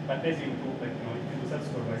 But as you improve, if you do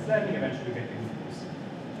self-supervised learning, eventually you get a good pose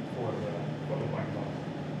for the point cloud.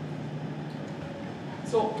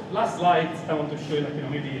 So last slide, I want to show you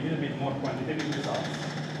maybe a little bit more quantitative results.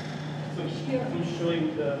 So here I'm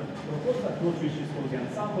showing the proposed approach, which is called the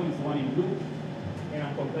ensemble, is the one in blue, and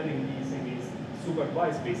I'm comparing these against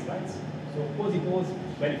supervised baselines. So pose,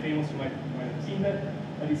 very famous, you might have seen that.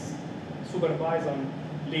 And this supervised on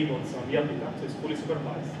labels on the LB tab, so it's fully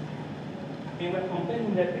supervised. And we're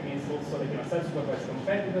comparing that against also like a self-supervised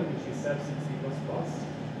competitor, which is self-6C++.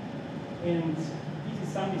 And this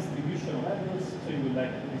is some distribution of errors, so you would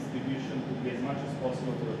like the distribution to be as much as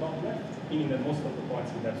possible to the top left, meaning that most of the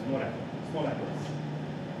points will have small errors.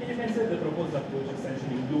 And you can say the proposed approach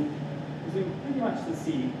essentially will do is doing pretty much the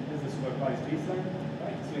same as the supervised baseline,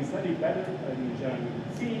 right? So it's slightly better than in general you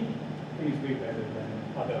would see, and it's way better than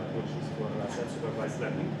other approaches for self-supervised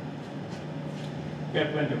learning. We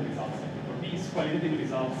have plenty of results. For these qualitative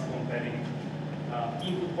results comparing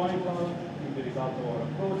input point cloud with the result of our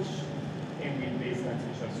approach, and with baselines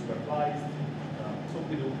which are supervised. So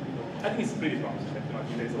we do. I think it's pretty promising.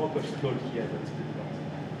 There's a lot to explore here, but it's pretty promising.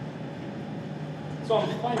 So I'm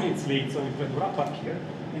 5 minutes late, so we're going to wrap up here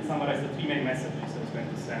and summarize the 3 main messages I was going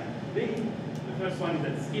to send today. The first one is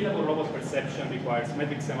that scalable robot perception requires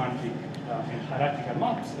metric semantic and hierarchical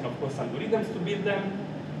maps, and of course algorithms to build them.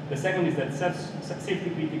 The second is that safety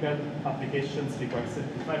critical applications require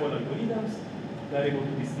certifiable algorithms that are able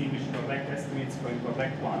to distinguish correct estimates from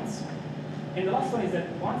incorrect ones. And the last one is that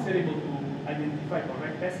once you're able to identify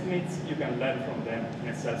correct estimates, you can learn from them in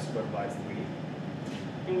a self-supervised way.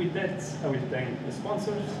 And with that, I will thank the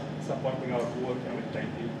sponsors supporting our work, and I will thank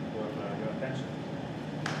you for your attention.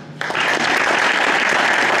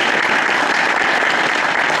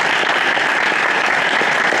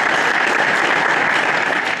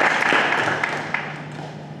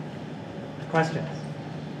 Questions?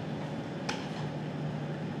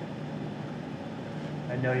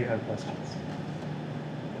 I know you have questions.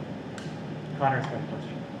 Connor's got a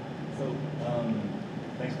question. So,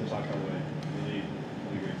 thanks for the talk, by the way. Really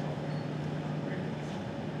great talk. Very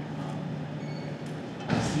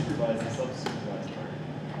good. Supervised and self-supervised part.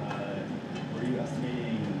 Were you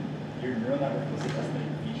estimating your neural network? Was it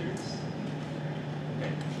estimating features?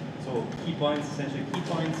 Okay. So key points, essentially key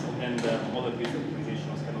points, and then the model-based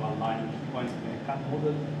optimization was kind of aligning key points between a cut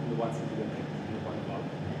model and the ones that you get in the point cloud.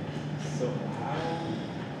 So how?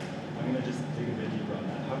 I'm going to just dig a bit deeper on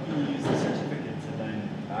that. How can you use the certificate to then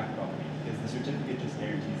backpropagate? Because the certificate just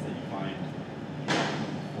guarantees that you find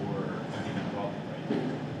for a given problem, right?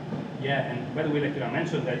 Yeah, and by the way, like I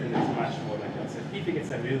mentioned that, and it's much more like certificates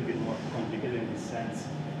are a little bit more complicated in this sense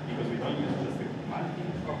because we don't use just the quantity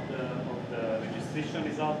of the registration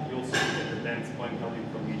result. We also look at the dense point cloud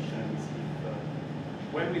information. We see if,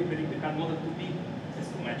 where we predict the cut model to be, has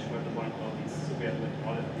to match where the point cloud is. So we have like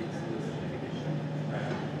other things to the certification.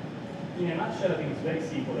 In a nutshell, I think it's very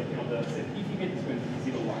simple. Like, the certificate is going to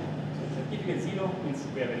be 0, 1. So certificate 0 means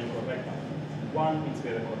we have an incorrect output. 1 means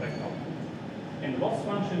we have a correct output. And loss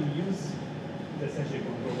function we use is essentially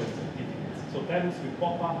control the certificates. So terms will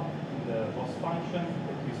pop up in the loss function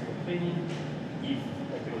that is for training if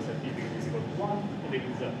the certificate is equal to 1, and they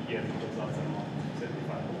will disappear if the results are not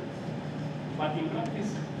certifiable. But in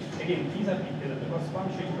practice, again, these are detailed. The loss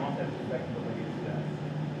function you don't have to backpropagate to that.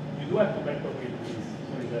 You do have to backpropagate to this.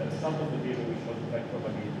 So in the result of the table, we show the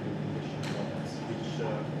backpropagate to the condition models, which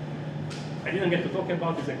I didn't get to talk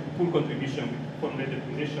about. Is a full contribution from the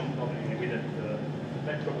condition model in a way that the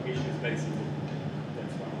backpropagation is very simple.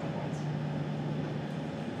 That's one of my points.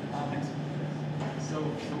 Next. So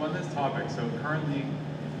on this topic, so currently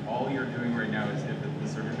all you're doing right now is if the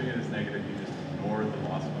certificate is negative, you just ignore the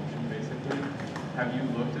loss function basically. Have you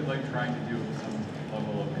looked at like trying to do some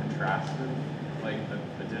level of contrastive like the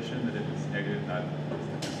addition that if it's negative that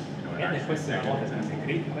Yeah, the question is a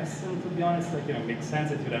great question, to be honest. Like, it makes sense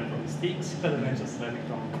that you learn from mistakes rather than just learning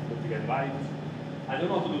from what you get right. I don't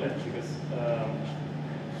know how to do that because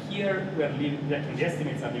here we are living, like, the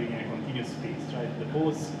estimates are living in a continuous space, right? The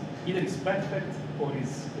pose either is perfect or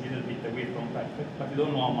is a little bit away from perfect, but we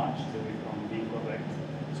don't know how much is away from being correct.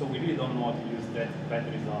 So we really don't know how to use that bad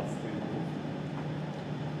results to improve.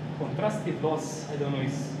 Contrastive loss, I don't know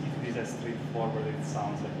if it is as straightforward as it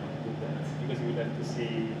sounds like not to do that, because you would have to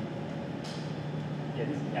say,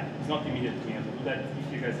 it's not immediate to me to do that.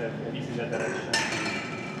 If you guys have, this is a direction.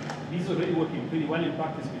 This is already working pretty well in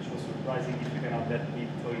practice, which was surprising. If you can have that bit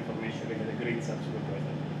of information, you get a great self-supervised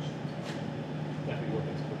approach. That will work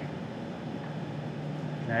exploring.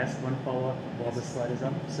 Can I ask one follow-up while this slide is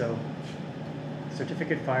up? So,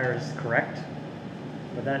 certificate fire is correct,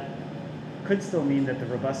 but that could still mean that the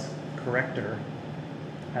robust corrector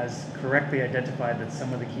has correctly identified that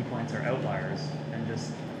some of the key points are outliers and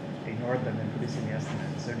just ignored them in producing the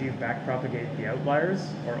estimate. So do you backpropagate the outliers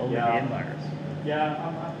or only the inliers?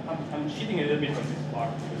 Yeah, I'm cheating a little bit on this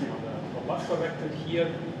part because the robust corrector here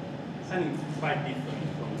is quite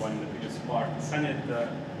different from one in the previous part. It's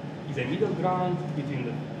a middle ground between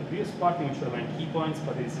the previous part in which we align key points,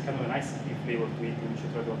 but it's kind of a nice key flavor to it in which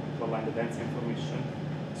we try to align the dense information.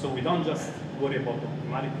 So we don't just worry about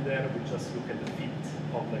optimality there, we just look at the fit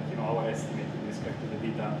of our estimate with respect to the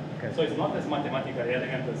data. Okay. So it's not as mathematically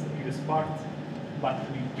elegant as the previous part, but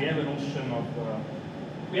we have a notion of,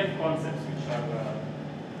 we have concepts which are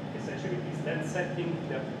essentially this dense setting,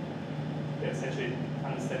 they're essentially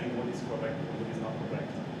understanding what is correct and what is not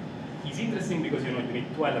correct. It's interesting because you need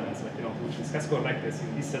two elements, like to discuss correctness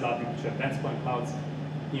in this setup in which you have dense point clouds.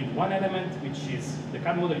 You need one element, which is the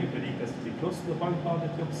CAD model you predict has to be close to the point cloud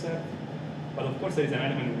that you observe. But of course, there is an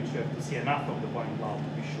element in which you have to see enough of the point cloud to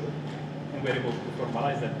be sure. And we're able to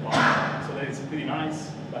formalize that part. So that is pretty nice,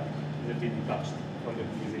 but it's a bit detached from the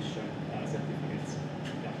optimization certificates.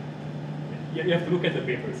 Yeah. You have to look at the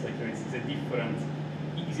papers. It's a different,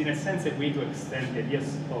 it's in a sense a way to extend the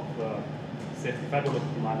ideas of certifiable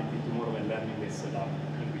optimality to more of a learning-based setup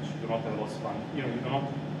in which you do not have loss fun. You're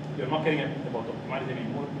not caring about optimality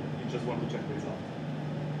anymore, you just want to check the result.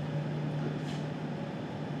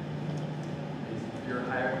 Your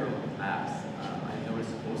hierarchical maps, I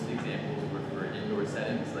noticed most of the examples were for indoor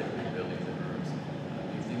settings, like big buildings and rooms.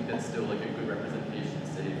 Do you think that's still like a good representation,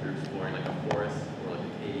 say if you're exploring like a forest or like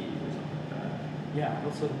a cave or something like that? Yeah,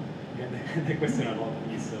 also get the question a lot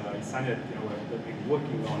is something that we've been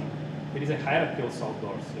working on. There is a hierarchy also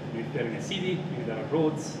outdoors. If you're in a city, there are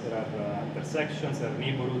roads, there are intersections, there are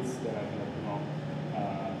neighborhoods, there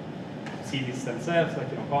are cities themselves,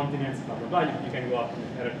 continents, blah blah blah. You can go up in the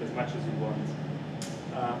hierarchy as much as you want.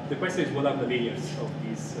 The question is, what are the layers of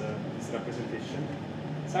this representation?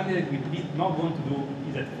 Something that we did not want to do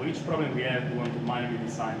is that for each problem we have, we want to manually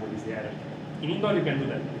design what is the hierarchy. In indoor you can do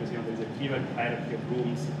that because there is a clear hierarchy of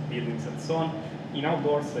rooms, buildings, and so on. In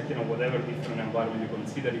outdoors, whatever different environment you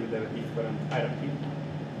consider, you would have a different hierarchy.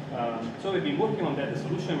 So we've been working on that. The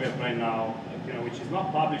solution we have right now, which is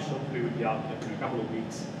not published, hopefully will be out in a couple of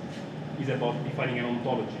weeks, is about defining an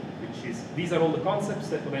ontology, which is, these are all the concepts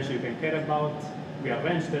that potentially you can care about. We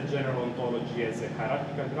arrange that general ontology as a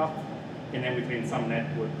hierarchical graph, and then we train some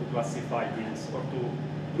network to classify these or to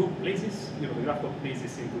group places, the graph of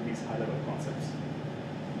places into these high-level concepts.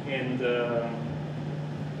 And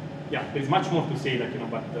yeah, there's much more to say,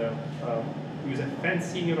 but we use a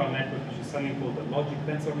fancy neural network, which is something called the logic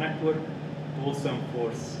tensor network, to also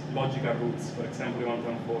enforce logical rules. For example, we want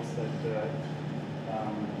to enforce that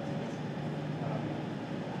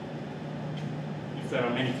if there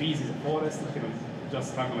are many trees, it's a forest.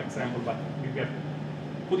 Just random example, but we are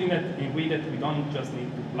putting that in a way that we don't just need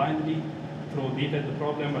to blindly throw data at the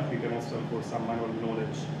problem, but we can also enforce some manual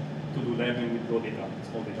knowledge to do learning with raw data,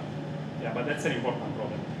 small data. Yeah, but that's an important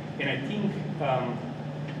problem. And I think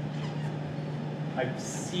I've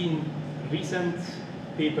seen recent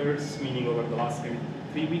papers, meaning over the last maybe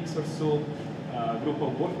 3 weeks or so, a group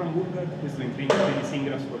of Wolfram Burger who's doing 3D scene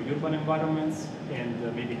graphs for urban environments,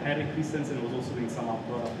 and maybe Henrik Christensen was also doing some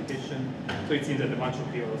outdoor application. So it seems that a bunch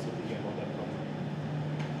of people are also thinking about that problem.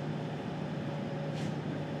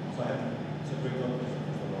 So I have a quick question,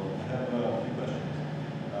 first of all. I have a few questions.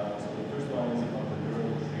 So the first one is about the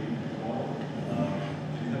neural tree model.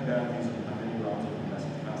 Do you have guarantees on how many rounds of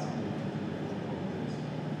message passing you need to do this?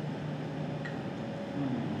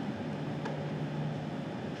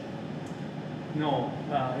 No,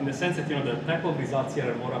 in the sense that the type of results here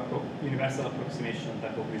are more universal approximation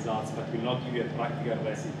type of results, but will not give you a practical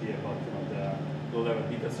recipe about the low-level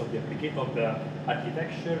details of the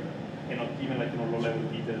architecture, and not even low-level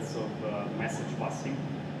details of message passing.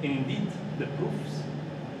 And indeed, the proofs,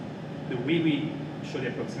 the way we show the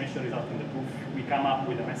approximation result in the proof, we come up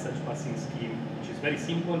with a message passing scheme which is very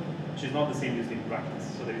simple, which is not the same used in practice.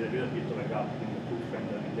 So there is a little bit of a gap in the proof and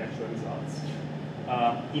the actual results.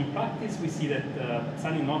 In practice, we see that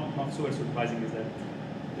something not super surprising is that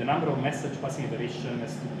the number of message passing iteration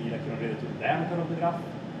has to be related to the diameter of the graph,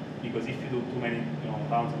 because if you do too many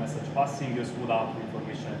rounds of message passing, you smooth out the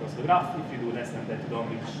information across the graph. If you do less than that, you don't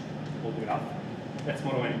reach all the graph. That's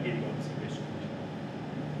more of an empirical observation.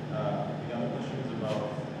 The other question is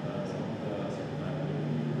about some of the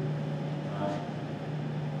certifiability.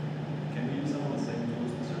 Can we use some of the same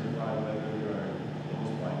tools to certify whether you are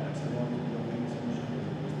close by epsilon to the winning solution as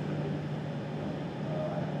opposed to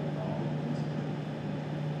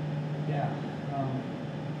Yeah.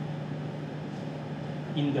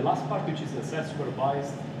 In the last part, which is the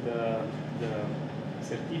self-supervised, the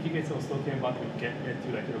certificates I was talking about will get you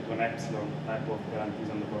to an epsilon type of guarantees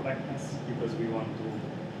on the correctness, because we want to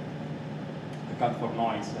account for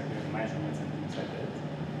noise, measurements and things like that.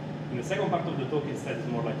 In the second part of the talk, instead, is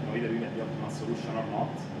more either you get the optimal solution or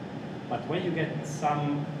not. But when you get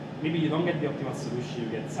some, maybe you don't get the optimal solution, you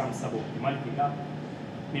get some suboptimality gap,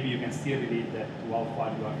 maybe you can still relate that to how far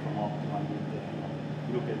you are from optimal with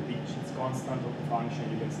you look at which it's constant of the function,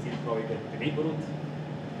 you can still probably get a neighborhood,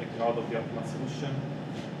 like out of the optimal solution.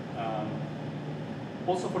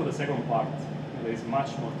 Also for the second part, there is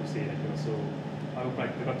much more to say. So I would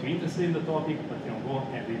like to got you interested in the topic, but go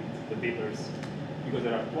and read the papers, because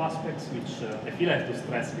there are two aspects which I feel I have to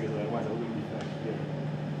stress, because otherwise I wouldn't be fair here.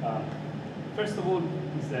 First of all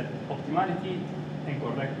is that optimality and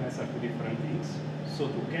correctness are two different things. So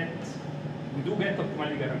we do get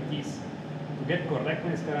optimality guarantees. To get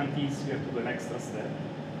correctness guarantees, we have to do an extra step,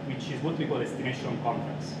 which is what we call estimation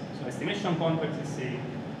contracts. So estimation contracts is saying,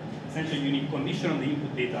 essentially you need condition on the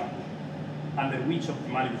input data under which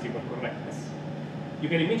optimality is equal to correctness. You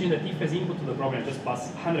can imagine that if as input to the problem just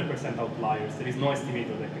pass 100% outliers, there is no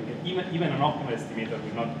estimator that can get, even an optimal estimator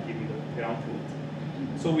will not give you the ground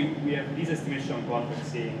truth. So we have this estimation contract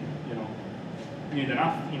saying, you need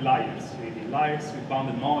enough inliers. You need inliers with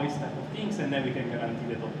bounded noise type of things, and then we can guarantee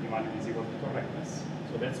that optimality is equal to correctness.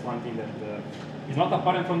 So that's one thing that is not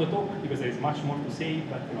apparent from the talk, because there is much more to say,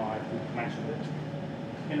 but I have to mention that.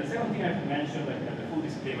 And the second thing I have to mention, like the full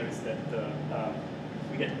disclaimer, is that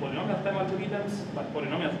we get polynomial time algorithms, but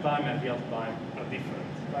polynomial time and real time are different,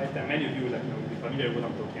 right? And many of you will be familiar with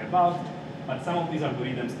what I'm talking about, but some of these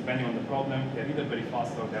algorithms, depending on the problem, they're either very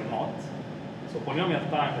fast or they're not. So polynomial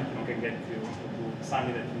time that can get you to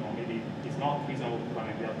something that maybe is not reasonable to run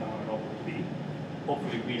in real time on an output to be.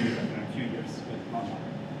 Hopefully we will in a few years, but not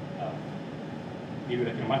now. Give you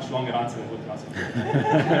a much longer answer than what you asked for.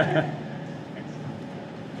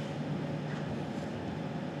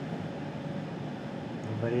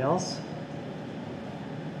 Anybody else?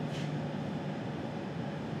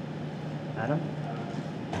 Adam?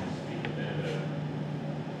 Speak a bit about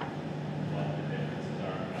what the differences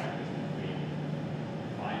are in practice between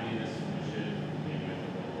finding a solution, maybe with a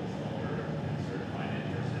local solver, and certifying it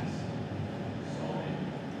versus solving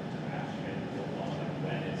to actually get the full law, like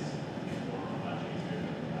when is more or much easier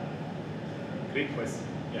than that. Great question.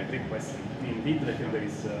 Yeah, great question. Indeed, there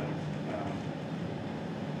is.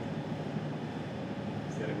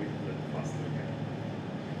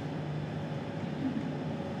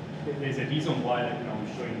 There's a reason why I'm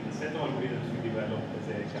showing the set of algorithms we developed as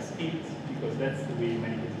a cascade, because that's the way in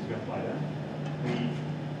many cases we apply them. We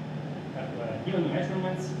have given the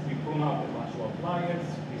measurements, we prune out a bunch of outliers,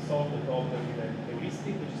 we solve the problem with a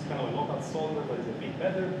heuristic, which is kind of a local solver, but is a bit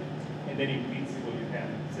better, and then in principle you can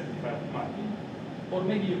certify optimality. Or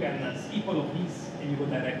maybe you can skip all of these and you go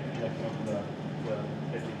directly to the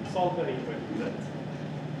SDP solver and you try to do that.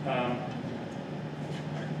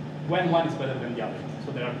 When one is better than the other.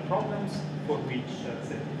 So there are problems for which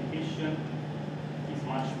certification is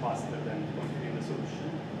much faster than configuring the solution.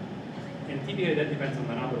 And typically that depends on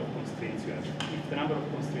the number of constraints you have. If the number of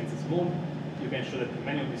constraints is small, you can show that in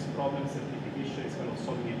many of these problems, certification is kind of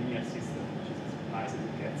solving a linear system, which is as nice as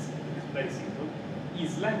it gets. It's very simple. In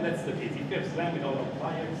SLAM, that's the case. If you have SLAM without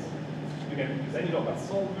outliers, you can use any local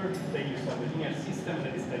solver, then you solve a linear system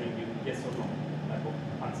that is telling you yes or no type of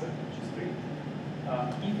answer, which is great.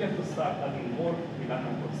 If you have to start adding more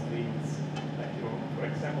redundant constraints, like for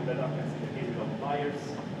example, that happens in the case with outliers,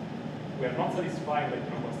 we are not satisfied with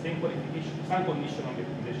constraint qualification, some condition on the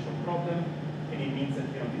optimization problem, and it means that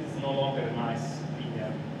this is no longer a nice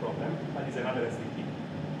linear problem, but it's another SDP.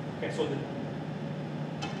 Okay, so the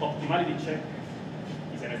optimality check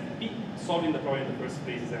is an SDP. Solving the problem in the first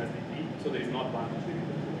place is an SDP, so there is no advantage within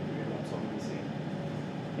the two. We end up solving the same.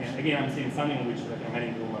 And again, I'm saying something on which many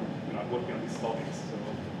in the room are working on these topics. So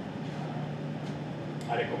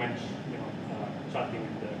I recommend chatting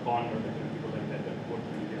with Con or the people like that that work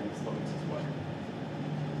really on these topics as well.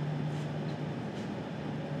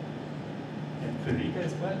 And Federica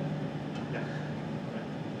as well. Yeah.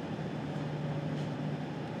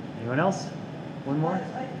 Anyone else? One more?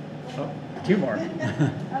 Oh, two more.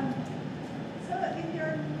 So in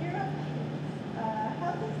your neural case,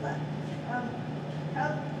 how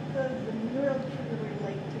does the neural trigger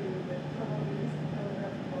relate to the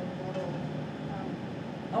telegraphical model?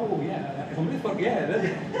 Oh yeah, I completely forget.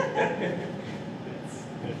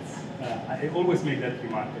 I always make that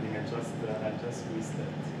remark. I think I just missed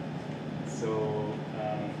that. So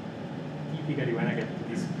typically when I get to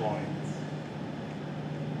this point,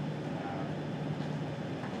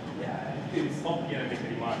 I actually stop here and make a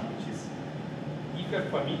remark, which is if you're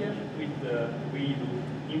familiar with the way you do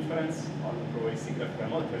inference on probabilistic graphical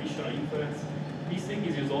model, traditional inference, this thing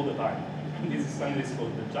is used all the time. This is something that's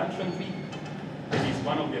called the junction tree. That is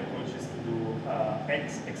one of the approaches to do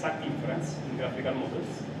exact inference in graphical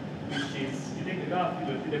models, which is you take the graph, you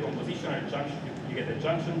do the decomposition, and you get a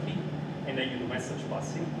junction tree, and then you do message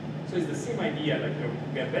passing. So it's the same idea, like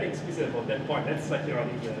we are very explicit about that point. That's like the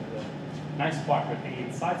nice part, that the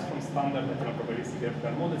insights from standard probabilistic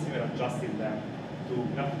graphical models, you are adjusting them to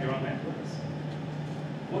graph neural networks.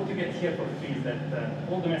 What you get here for free is that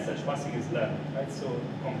all the message passing is learned, right? So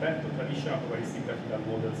compared to traditional probabilistic graphical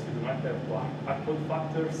models, you do not have to upload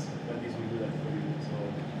factors, but this will do that for you. So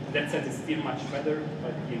in that sense, it's still much better,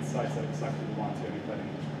 but the insights are exactly the ones you're referring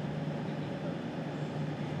to.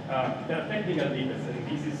 There are technical limits, and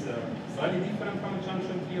this is slightly different from a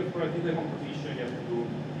junction tree or probability composition. You have to do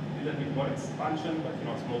a little bit more expansion, but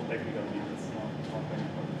small technical limits, not very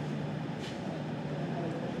important.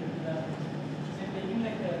 Taking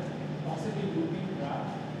like a possibly looping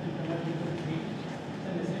graph and convert it to a tree,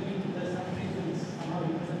 then assuming the some reasons somehow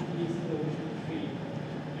represent the original tree.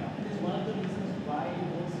 Yeah. And this is one of the reasons why you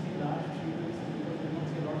don't see large tree roots, because you don't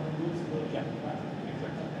see a lot of roots in the graph.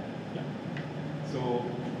 Exactly. Yeah. So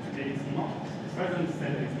there is not, as far as I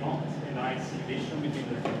understand, there is not a nice relation between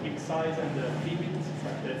the peak size and the tree width,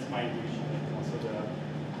 but that's my intuition. Also the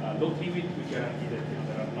low tree width, we guarantee that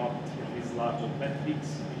there are not these large or flat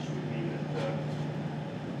peaks, which would mean that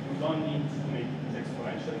you don't need to make it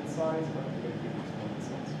exponential in size, but you can keep it small in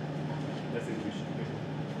size. That's the intuition.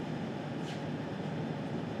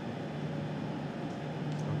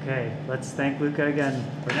 Okay, let's thank Luca again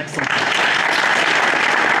for an excellent talk.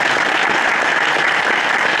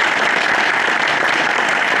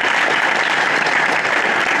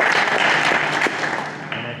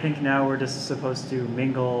 And I think now we're just supposed to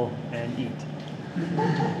mingle and eat.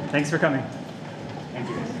 Thanks for coming. Thank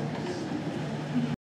you.